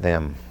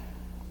them.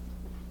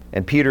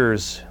 And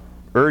Peter's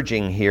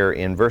urging here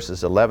in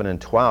verses 11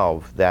 and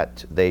 12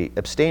 that they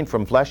abstain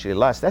from fleshly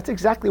lust. That's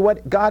exactly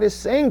what God is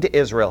saying to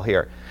Israel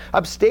here.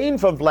 Abstain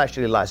from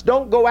fleshly lust.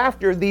 Don't go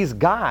after these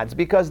gods,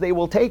 because they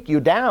will take you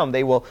down.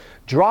 They will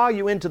draw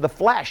you into the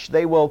flesh.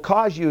 They will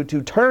cause you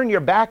to turn your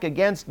back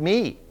against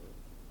me.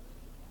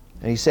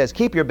 And he says,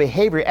 keep your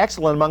behavior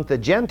excellent among the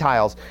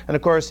Gentiles. And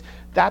of course,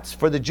 that's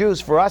for the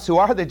Jews. For us who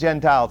are the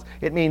Gentiles,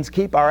 it means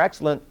keep our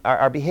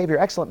behavior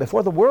excellent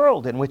before the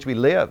world in which we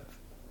live.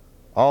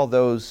 All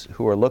those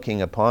who are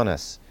looking upon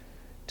us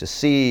to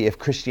see if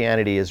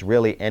Christianity is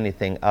really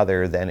anything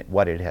other than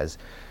what it has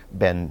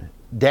been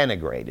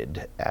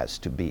denigrated as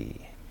to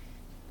be.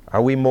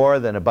 Are we more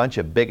than a bunch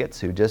of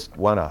bigots who just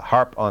want to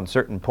harp on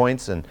certain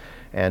points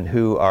and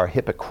who are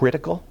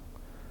hypocritical?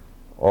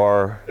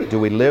 Or do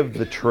we live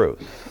the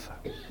truth?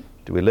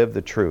 Do we live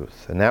the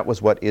truth? And that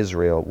was what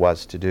Israel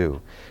was to do.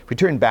 If we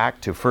turn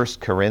back to 1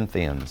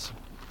 Corinthians,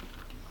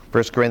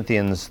 1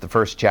 Corinthians, the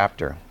first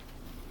chapter,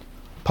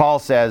 Paul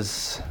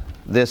says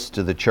this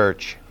to the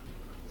church: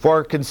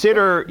 "For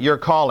consider your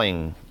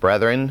calling,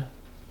 brethren,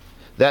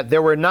 that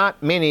there were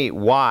not many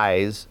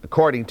wise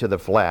according to the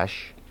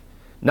flesh,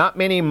 not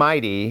many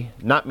mighty,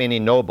 not many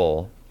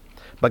noble,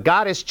 but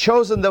God has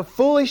chosen the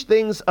foolish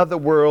things of the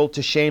world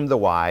to shame the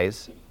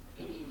wise.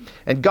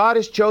 And God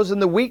has chosen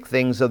the weak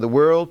things of the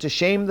world to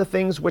shame the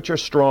things which are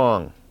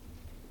strong.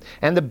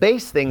 And the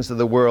base things of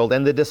the world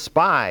and the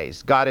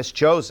despised God has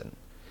chosen,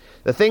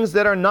 the things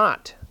that are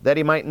not, that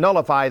he might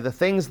nullify the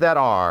things that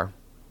are,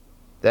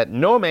 that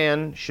no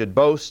man should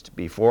boast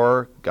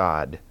before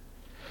God.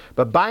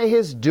 But by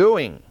his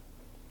doing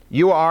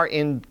you are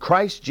in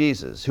Christ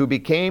Jesus, who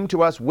became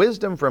to us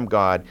wisdom from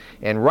God,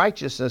 and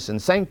righteousness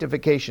and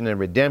sanctification and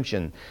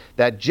redemption,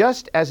 that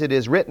just as it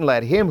is written,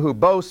 let him who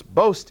boasts,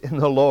 boast in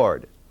the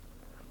Lord."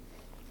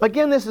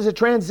 Again, this is a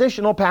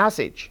transitional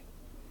passage.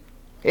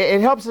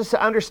 It helps us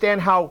to understand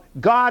how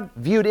God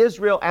viewed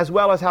Israel as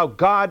well as how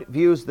God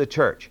views the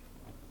church.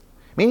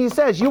 I mean, he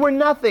says, you were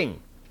nothing.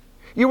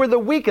 You were the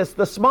weakest,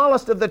 the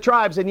smallest of the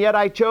tribes, and yet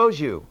I chose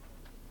you.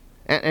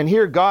 And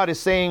here God is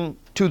saying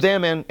to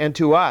them and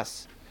to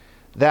us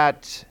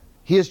that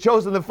he has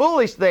chosen the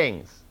foolish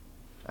things,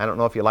 I don't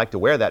know if you like to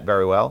wear that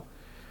very well,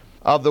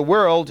 of the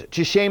world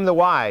to shame the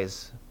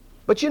wise.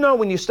 But you know,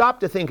 when you stop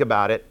to think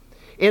about it,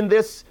 in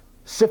this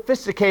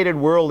sophisticated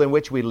world in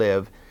which we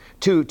live,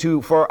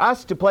 for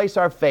us to place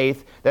our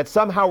faith that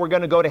somehow we're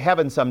going to go to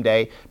heaven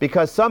someday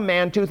because some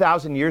man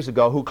 2,000 years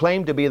ago who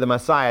claimed to be the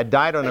Messiah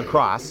died on a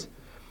cross,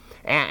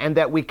 and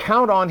that we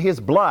count on his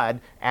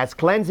blood as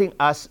cleansing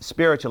us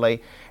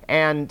spiritually,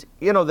 and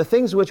you know, the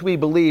things which we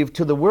believe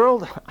to the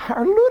world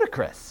are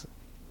ludicrous.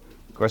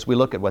 Of course, we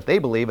look at what they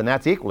believe, and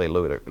that's equally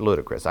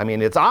ludicrous. I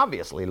mean, it's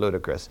obviously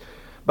ludicrous.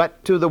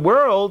 But to the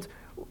world,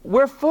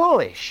 we're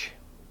foolish.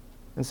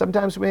 And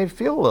sometimes we may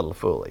feel a little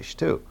foolish,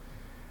 too.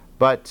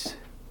 But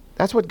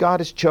that's what God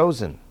has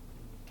chosen.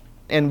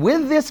 And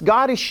with this,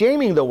 God is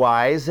shaming the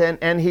wise,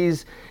 and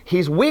he's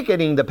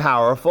weakening the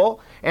powerful,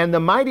 and the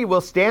mighty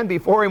will stand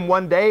before him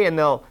one day, and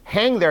they'll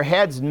hang their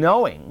heads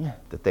knowing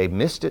that they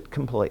missed it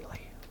completely,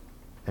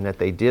 and that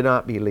they did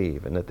not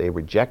believe, and that they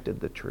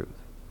rejected the truth.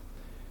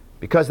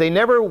 Because they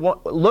never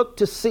looked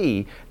to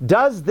see,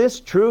 does this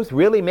truth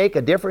really make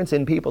a difference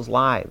in people's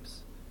lives?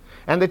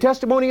 And the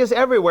testimony is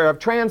everywhere of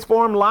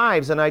transformed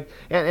lives, and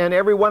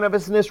every one of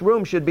us in this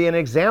room should be an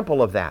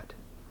example of that.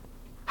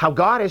 How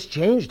God has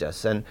changed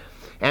us, and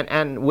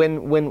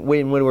when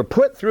we're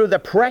put through the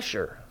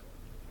pressure,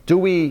 do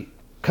we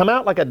come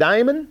out like a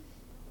diamond,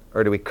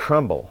 or do we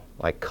crumble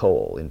like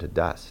coal into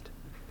dust?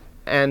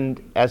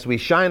 And as we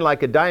shine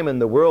like a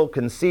diamond, the world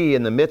can see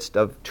in the midst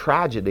of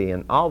tragedy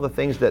and all the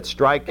things that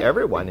strike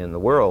everyone in the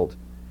world,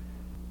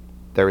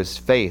 there is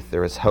faith,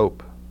 there is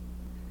hope.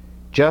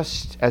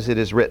 Just as it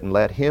is written,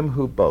 let him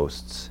who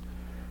boasts,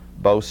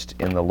 boast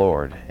in the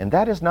Lord. And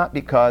that is not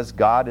because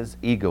God is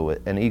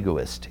an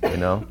egoist, you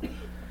know,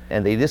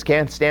 and they just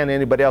can't stand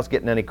anybody else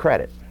getting any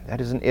credit. That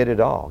isn't it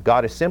at all.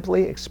 God is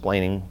simply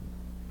explaining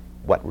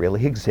what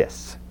really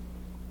exists.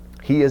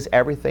 He is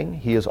everything.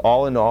 He is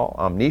all in all,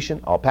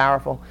 omniscient,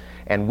 all-powerful,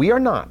 and we are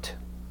not.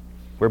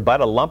 We're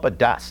but a lump of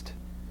dust.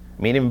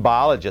 I mean, even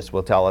biologists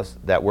will tell us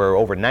that we're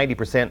over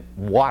 90%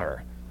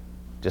 water.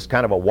 Just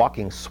kind of a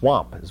walking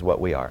swamp is what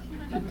we are.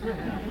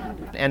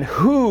 And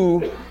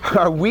who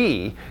are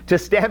we to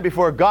stand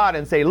before God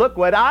and say, look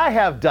what I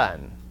have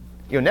done?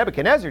 You know,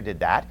 Nebuchadnezzar did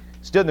that.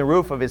 Stood in the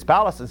roof of his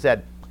palace and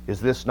said,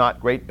 is this not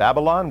great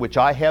Babylon, which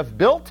I have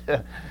built?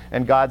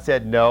 And God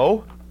said,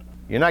 no,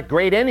 you're not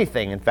great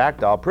anything. In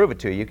fact, I'll prove it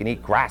to you. You can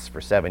eat grass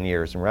for 7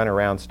 years and run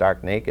around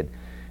stark naked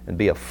and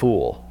be a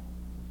fool.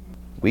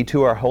 We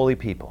too are holy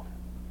people.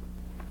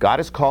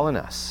 God is calling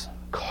us,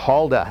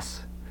 called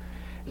us.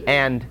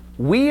 And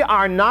we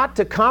are not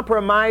to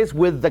compromise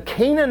with the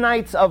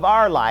Canaanites of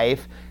our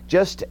life,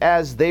 just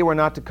as they were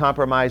not to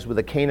compromise with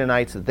the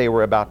Canaanites that they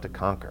were about to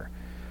conquer.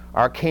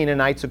 Our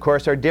Canaanites, of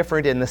course, are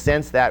different in the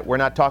sense that we're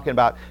not talking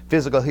about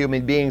physical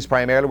human beings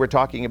primarily. We're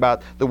talking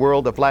about the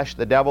world, the flesh,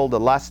 the devil, the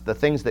lust, the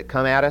things that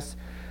come at us,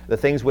 the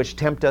things which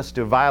tempt us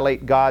to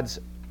violate God's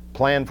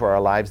plan for our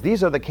lives.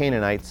 These are the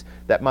Canaanites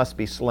that must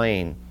be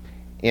slain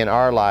in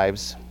our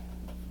lives.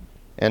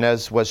 And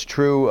as was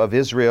true of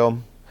Israel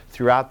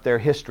throughout their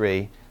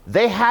history,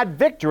 they had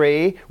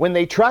victory when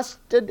they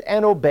trusted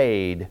and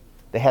obeyed.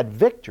 They had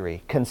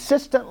victory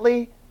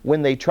consistently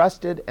when they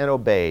trusted and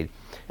obeyed.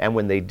 And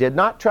when they did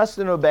not trust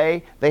and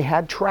obey, they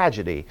had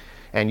tragedy.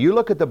 And you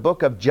look at the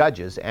book of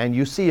Judges, and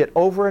you see it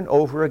over and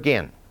over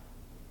again.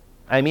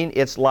 I mean,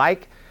 it's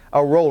like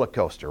a roller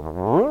coaster.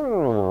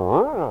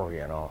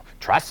 You know,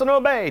 trust and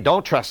obey,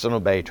 don't trust and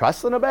obey,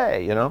 trust and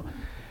obey, you know.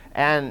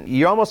 And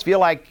you almost feel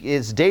like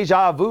it's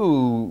deja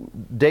vu.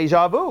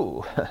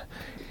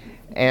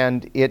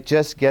 And it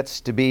just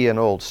gets to be an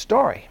old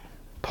story.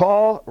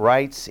 Paul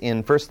writes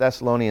in 1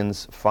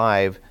 Thessalonians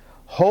 5,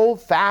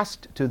 hold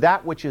fast to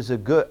that which is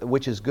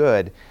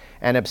good,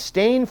 and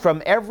abstain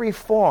from every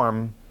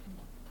form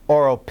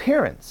or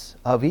appearance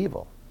of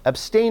evil.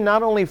 Abstain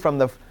not only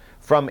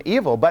from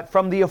evil, but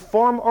from the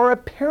form or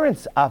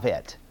appearance of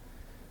it.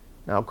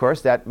 Now, of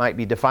course, that might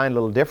be defined a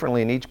little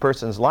differently in each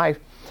person's life,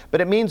 but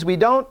it means we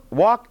don't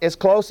walk as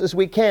close as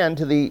we can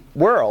to the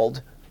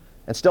world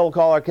and still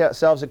call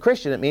ourselves a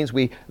Christian. It means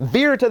we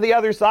veer to the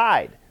other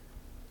side.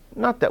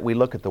 Not that we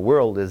look at the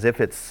world as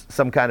if it's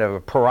some kind of a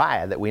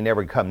pariah that we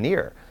never come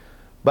near,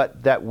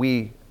 but that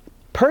we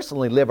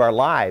personally live our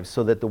lives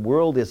so that the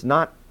world is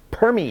not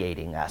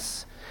permeating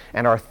us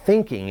and our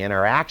thinking and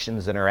our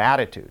actions and our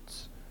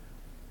attitudes.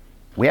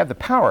 We have the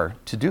power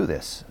to do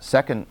this.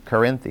 2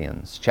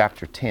 Corinthians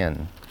chapter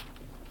 10,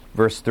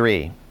 verse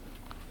 3.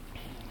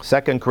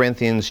 2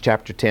 Corinthians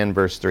chapter 10,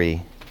 verse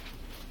 3.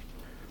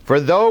 For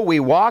though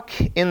we walk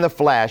in the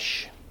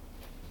flesh,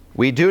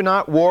 we do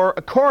not war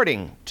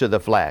according to the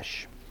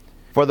flesh.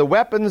 For the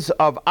weapons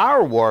of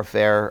our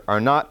warfare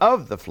are not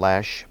of the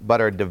flesh,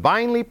 but are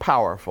divinely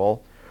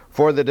powerful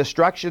for the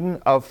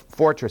destruction of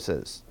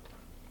fortresses.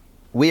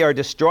 We are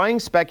destroying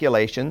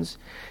speculations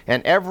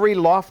and every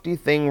lofty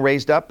thing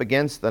raised up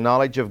against the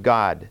knowledge of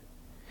God.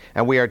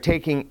 And we are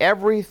taking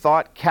every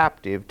thought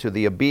captive to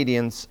the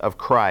obedience of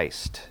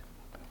Christ.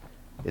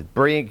 It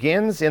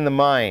begins in the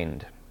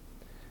mind.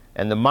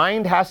 And the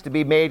mind has to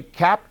be made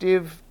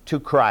captive to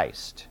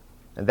Christ.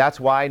 And that's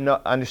why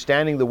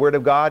understanding the Word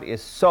of God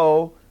is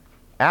so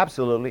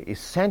absolutely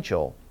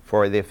essential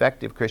for the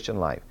effective Christian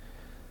life.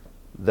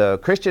 The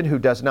Christian who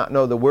does not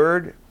know the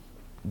Word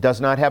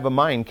does not have a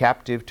mind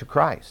captive to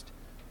Christ.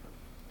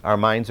 Our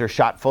minds are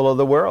shot full of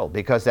the world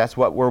because that's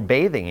what we're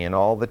bathing in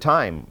all the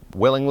time,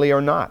 willingly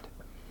or not.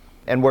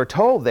 And we're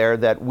told there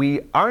that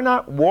we are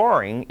not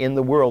warring in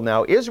the world.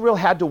 Now, Israel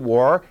had to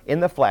war in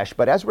the flesh,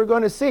 but as we're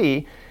going to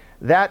see,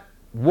 that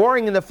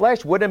warring in the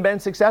flesh wouldn't have been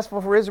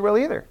successful for Israel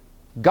either.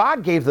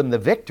 God gave them the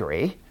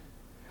victory.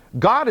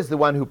 God is the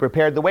one who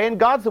prepared the way, and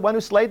God's the one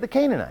who slayed the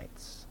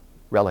Canaanites,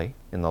 really,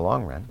 in the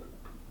long run.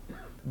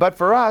 But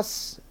for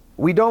us,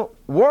 we don't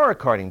war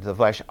according to the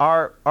flesh.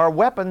 Our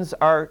weapons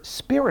are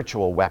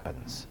spiritual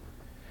weapons.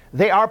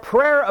 They are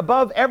prayer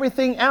above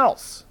everything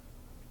else.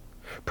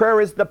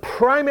 Prayer is the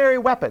primary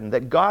weapon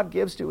that God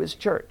gives to His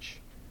church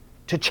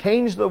to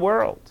change the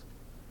world.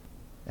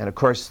 And of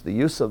course, the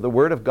use of the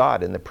Word of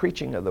God and the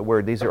preaching of the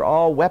Word, these are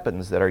all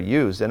weapons that are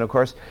used. And of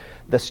course,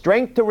 the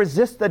strength to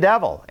resist the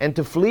devil and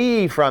to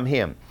flee from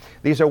him.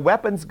 These are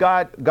weapons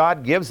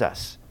God gives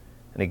us.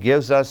 And He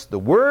gives us the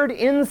Word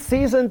in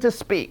season to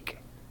speak,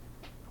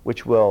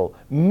 which will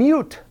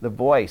mute the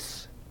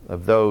voice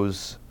of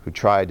those who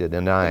try to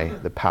deny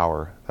the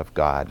power of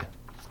God.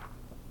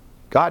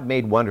 God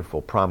made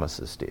wonderful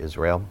promises to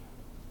Israel.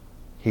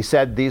 He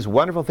said these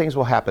wonderful things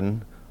will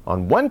happen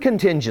on one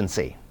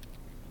contingency,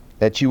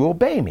 that you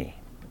obey me.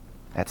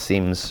 That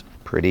seems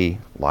pretty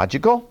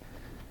logical,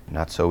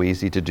 not so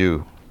easy to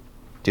do.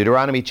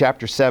 Deuteronomy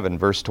chapter 7,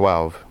 verse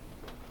 12.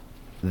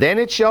 Then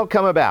it shall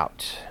come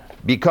about,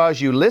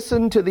 because you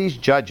listen to these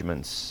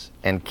judgments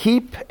and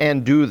keep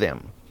and do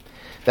them,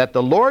 that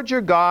the Lord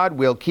your God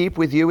will keep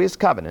with you His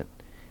covenant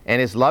and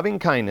His loving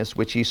kindness,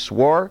 which He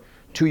swore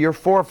to your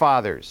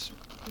forefathers.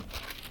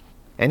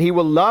 And He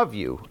will love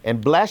you and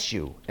bless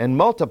you and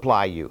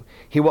multiply you.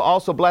 He will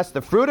also bless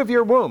the fruit of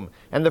your womb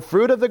and the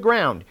fruit of the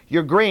ground,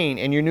 your grain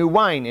and your new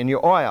wine and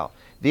your oil,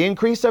 the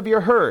increase of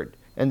your herd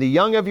and the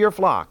young of your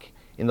flock,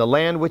 in the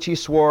land which He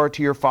swore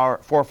to your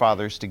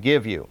forefathers to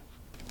give you.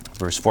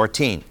 Verse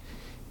 14.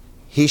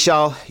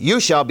 You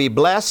shall be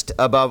blessed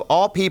above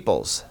all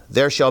peoples.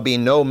 There shall be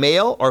no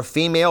male or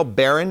female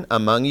barren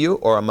among you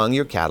or among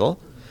your cattle.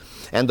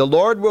 And the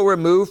Lord will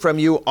remove from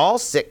you all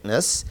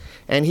sickness,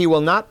 and He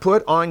will not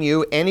put on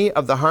you any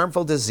of the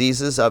harmful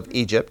diseases of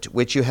Egypt,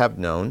 which you have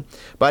known,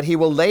 but He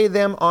will lay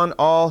them on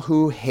all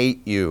who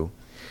hate you.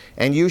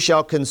 And you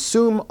shall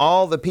consume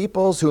all the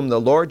peoples whom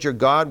the Lord your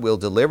God will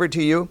deliver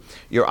to you.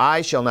 Your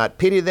eyes shall not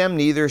pity them,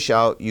 neither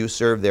shall you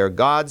serve their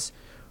gods,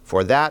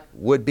 for that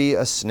would be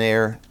a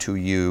snare to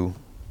you.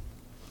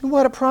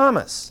 What a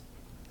promise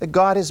that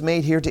God has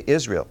made here to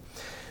Israel.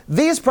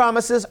 These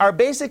promises are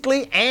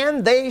basically,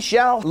 and they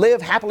shall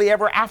live happily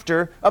ever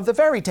after, of the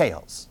fairy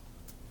tales.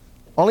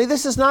 Only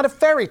this is not a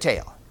fairy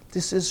tale.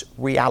 This is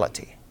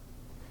reality.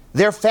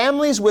 Their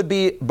families would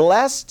be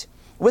blessed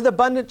with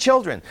abundant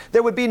children.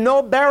 There would be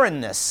no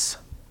barrenness.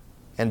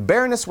 And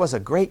barrenness was a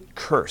great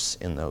curse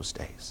in those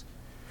days.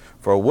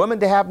 For a woman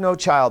to have no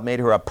child made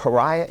her a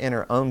pariah in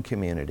her own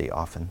community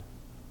often.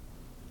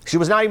 She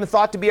was not even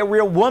thought to be a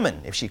real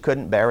woman if she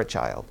couldn't bear a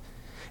child.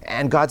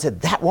 And God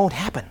said, that won't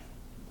happen.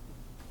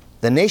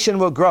 The nation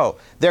will grow.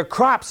 Their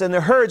crops and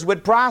their herds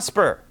would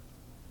prosper.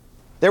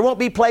 There won't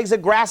be plagues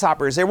of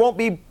grasshoppers. There won't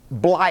be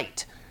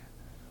blight.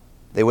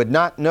 They would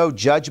not know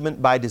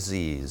judgment by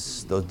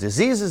disease. Those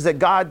diseases that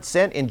God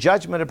sent in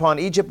judgment upon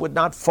Egypt would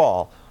not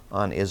fall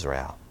on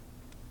Israel.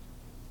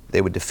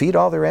 They would defeat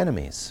all their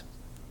enemies.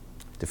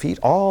 Defeat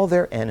all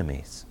their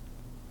enemies.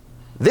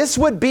 This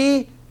would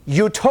be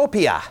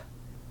utopia,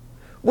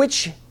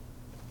 which,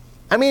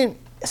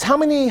 how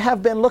many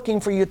have been looking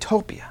for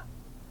utopia?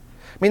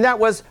 I mean, that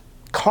was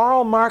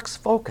Karl Marx's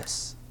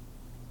focus.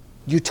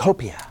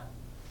 Utopia.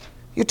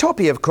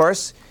 Utopia, of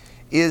course,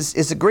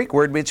 is a Greek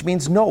word which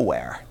means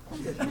nowhere.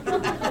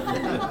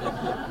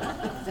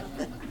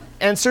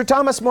 And Sir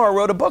Thomas More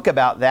wrote a book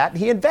about that.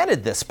 He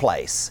invented this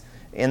place.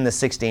 In the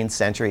 16th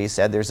century, he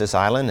said there's this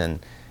island,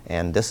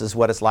 and this is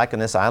what it's like on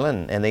this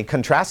island. And they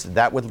contrasted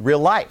that with real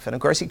life. And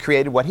of course, he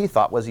created what he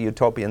thought was a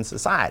utopian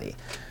society.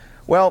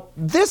 Well,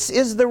 this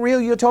is the real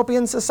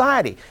utopian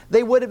society.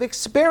 They would have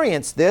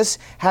experienced this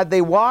had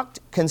they walked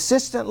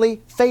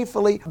consistently,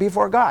 faithfully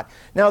before God.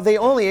 Now, they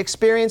only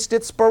experienced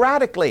it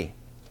sporadically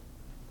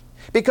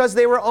because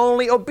they were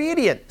only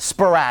obedient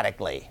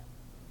sporadically.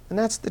 And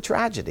that's the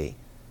tragedy,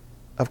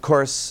 of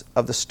course,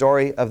 of the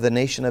story of the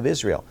nation of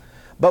Israel.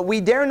 But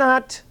we dare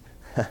not,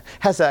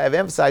 as I've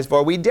emphasized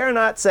before, we dare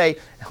not say,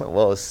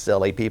 well,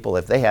 silly people,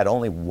 if they had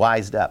only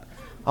wised up.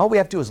 All we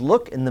have to do is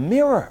look in the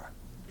mirror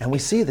and we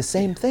see the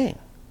same thing.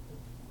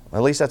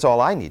 Well, at least that's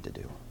all I need to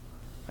do.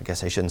 I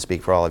guess I shouldn't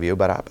speak for all of you,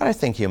 but I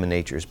think human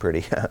nature is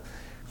pretty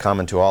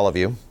common to all of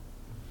you.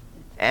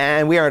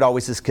 And we aren't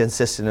always as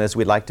consistent as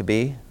we'd like to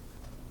be.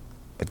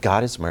 But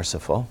God is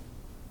merciful.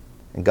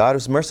 And God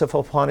is merciful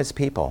upon His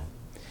people.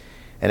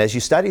 And as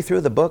you study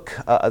through the book,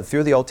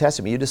 through the Old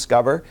Testament, you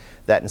discover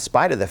that in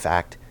spite of the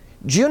fact,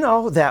 do you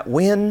know that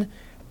when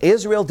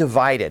Israel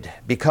divided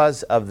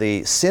because of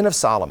the sin of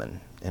Solomon,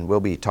 and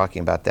we'll be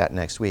talking about that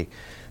next week,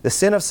 the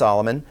sin of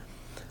Solomon,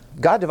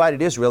 God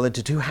divided Israel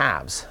into two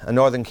halves, a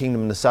northern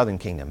kingdom and a southern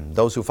kingdom,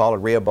 those who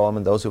followed Rehoboam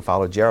and those who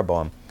followed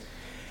Jeroboam.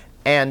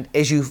 And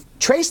as you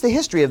trace the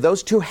history of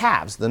those two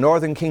halves, the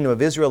northern kingdom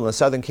of Israel and the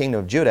southern kingdom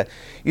of Judah,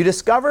 you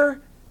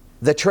discover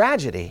the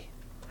tragedy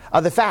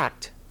of the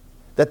fact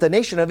that the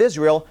nation of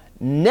Israel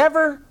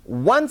never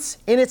once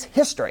in its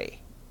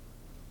history,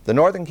 the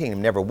northern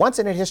kingdom never once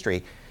in its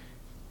history,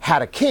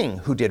 had a king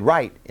who did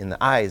right in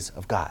the eyes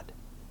of God.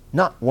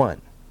 Not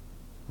one.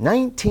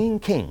 19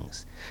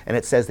 kings. And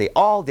it says they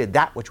all did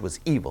that which was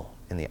evil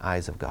in the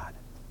eyes of God.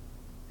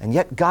 And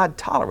yet God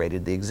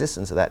tolerated the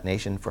existence of that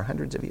nation for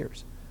hundreds of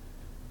years.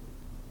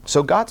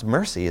 So God's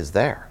mercy is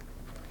there.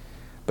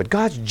 But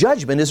God's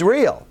judgment is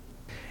real.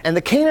 And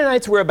the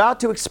Canaanites were about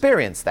to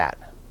experience that.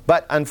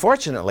 But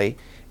unfortunately,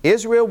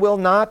 Israel will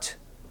not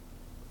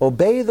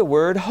obey the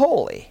word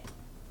wholly,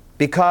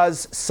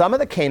 because some of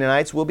the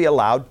Canaanites will be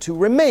allowed to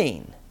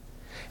remain.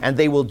 And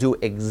they will do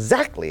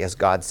exactly as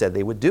God said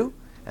they would do,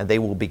 and they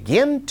will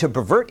begin to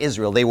pervert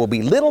Israel. They will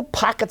be little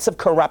pockets of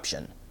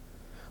corruption,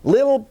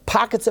 little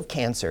pockets of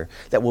cancer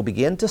that will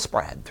begin to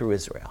spread through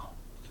Israel.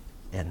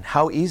 And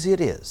how easy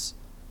it is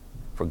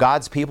for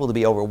God's people to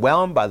be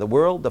overwhelmed by the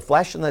world, the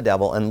flesh, and the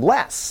devil,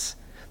 unless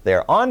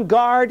they're on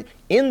guard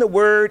in the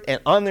Word and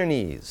on their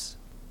knees.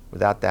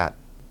 Without that,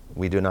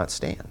 we do not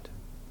stand.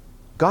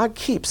 God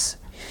keeps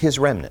His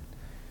remnant,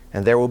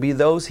 and there will be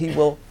those He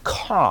will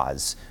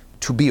cause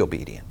to be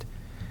obedient.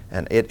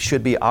 And it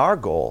should be our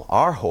goal,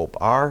 our hope,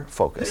 our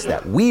focus,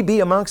 that we be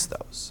amongst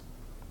those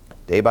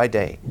day by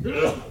day.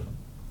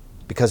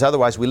 Because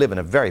otherwise we live in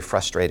a very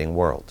frustrating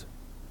world.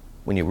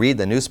 When you read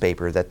the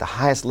newspaper that the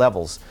highest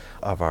levels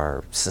of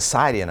our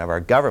society and of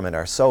our government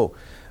are so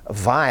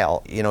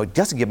vile, it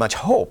doesn't give much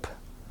hope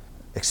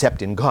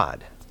except in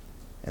God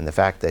and the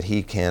fact that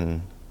He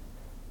can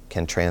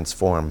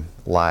transform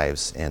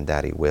lives and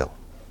that He will.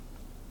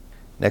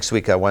 Next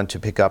week I want to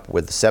pick up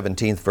with the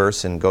 17th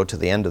verse and go to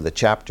the end of the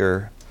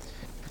chapter,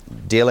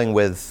 dealing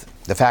with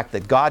the fact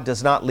that God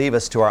does not leave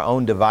us to our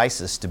own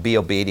devices to be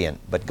obedient,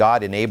 but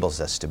God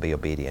enables us to be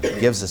obedient. He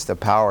gives us the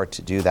power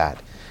to do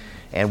that.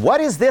 And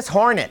what is this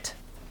hornet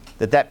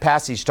that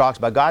passage talks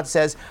about? God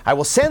says, I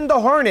will send the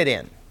hornet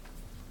in.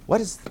 What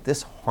is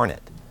this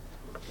hornet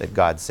that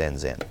God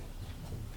sends in?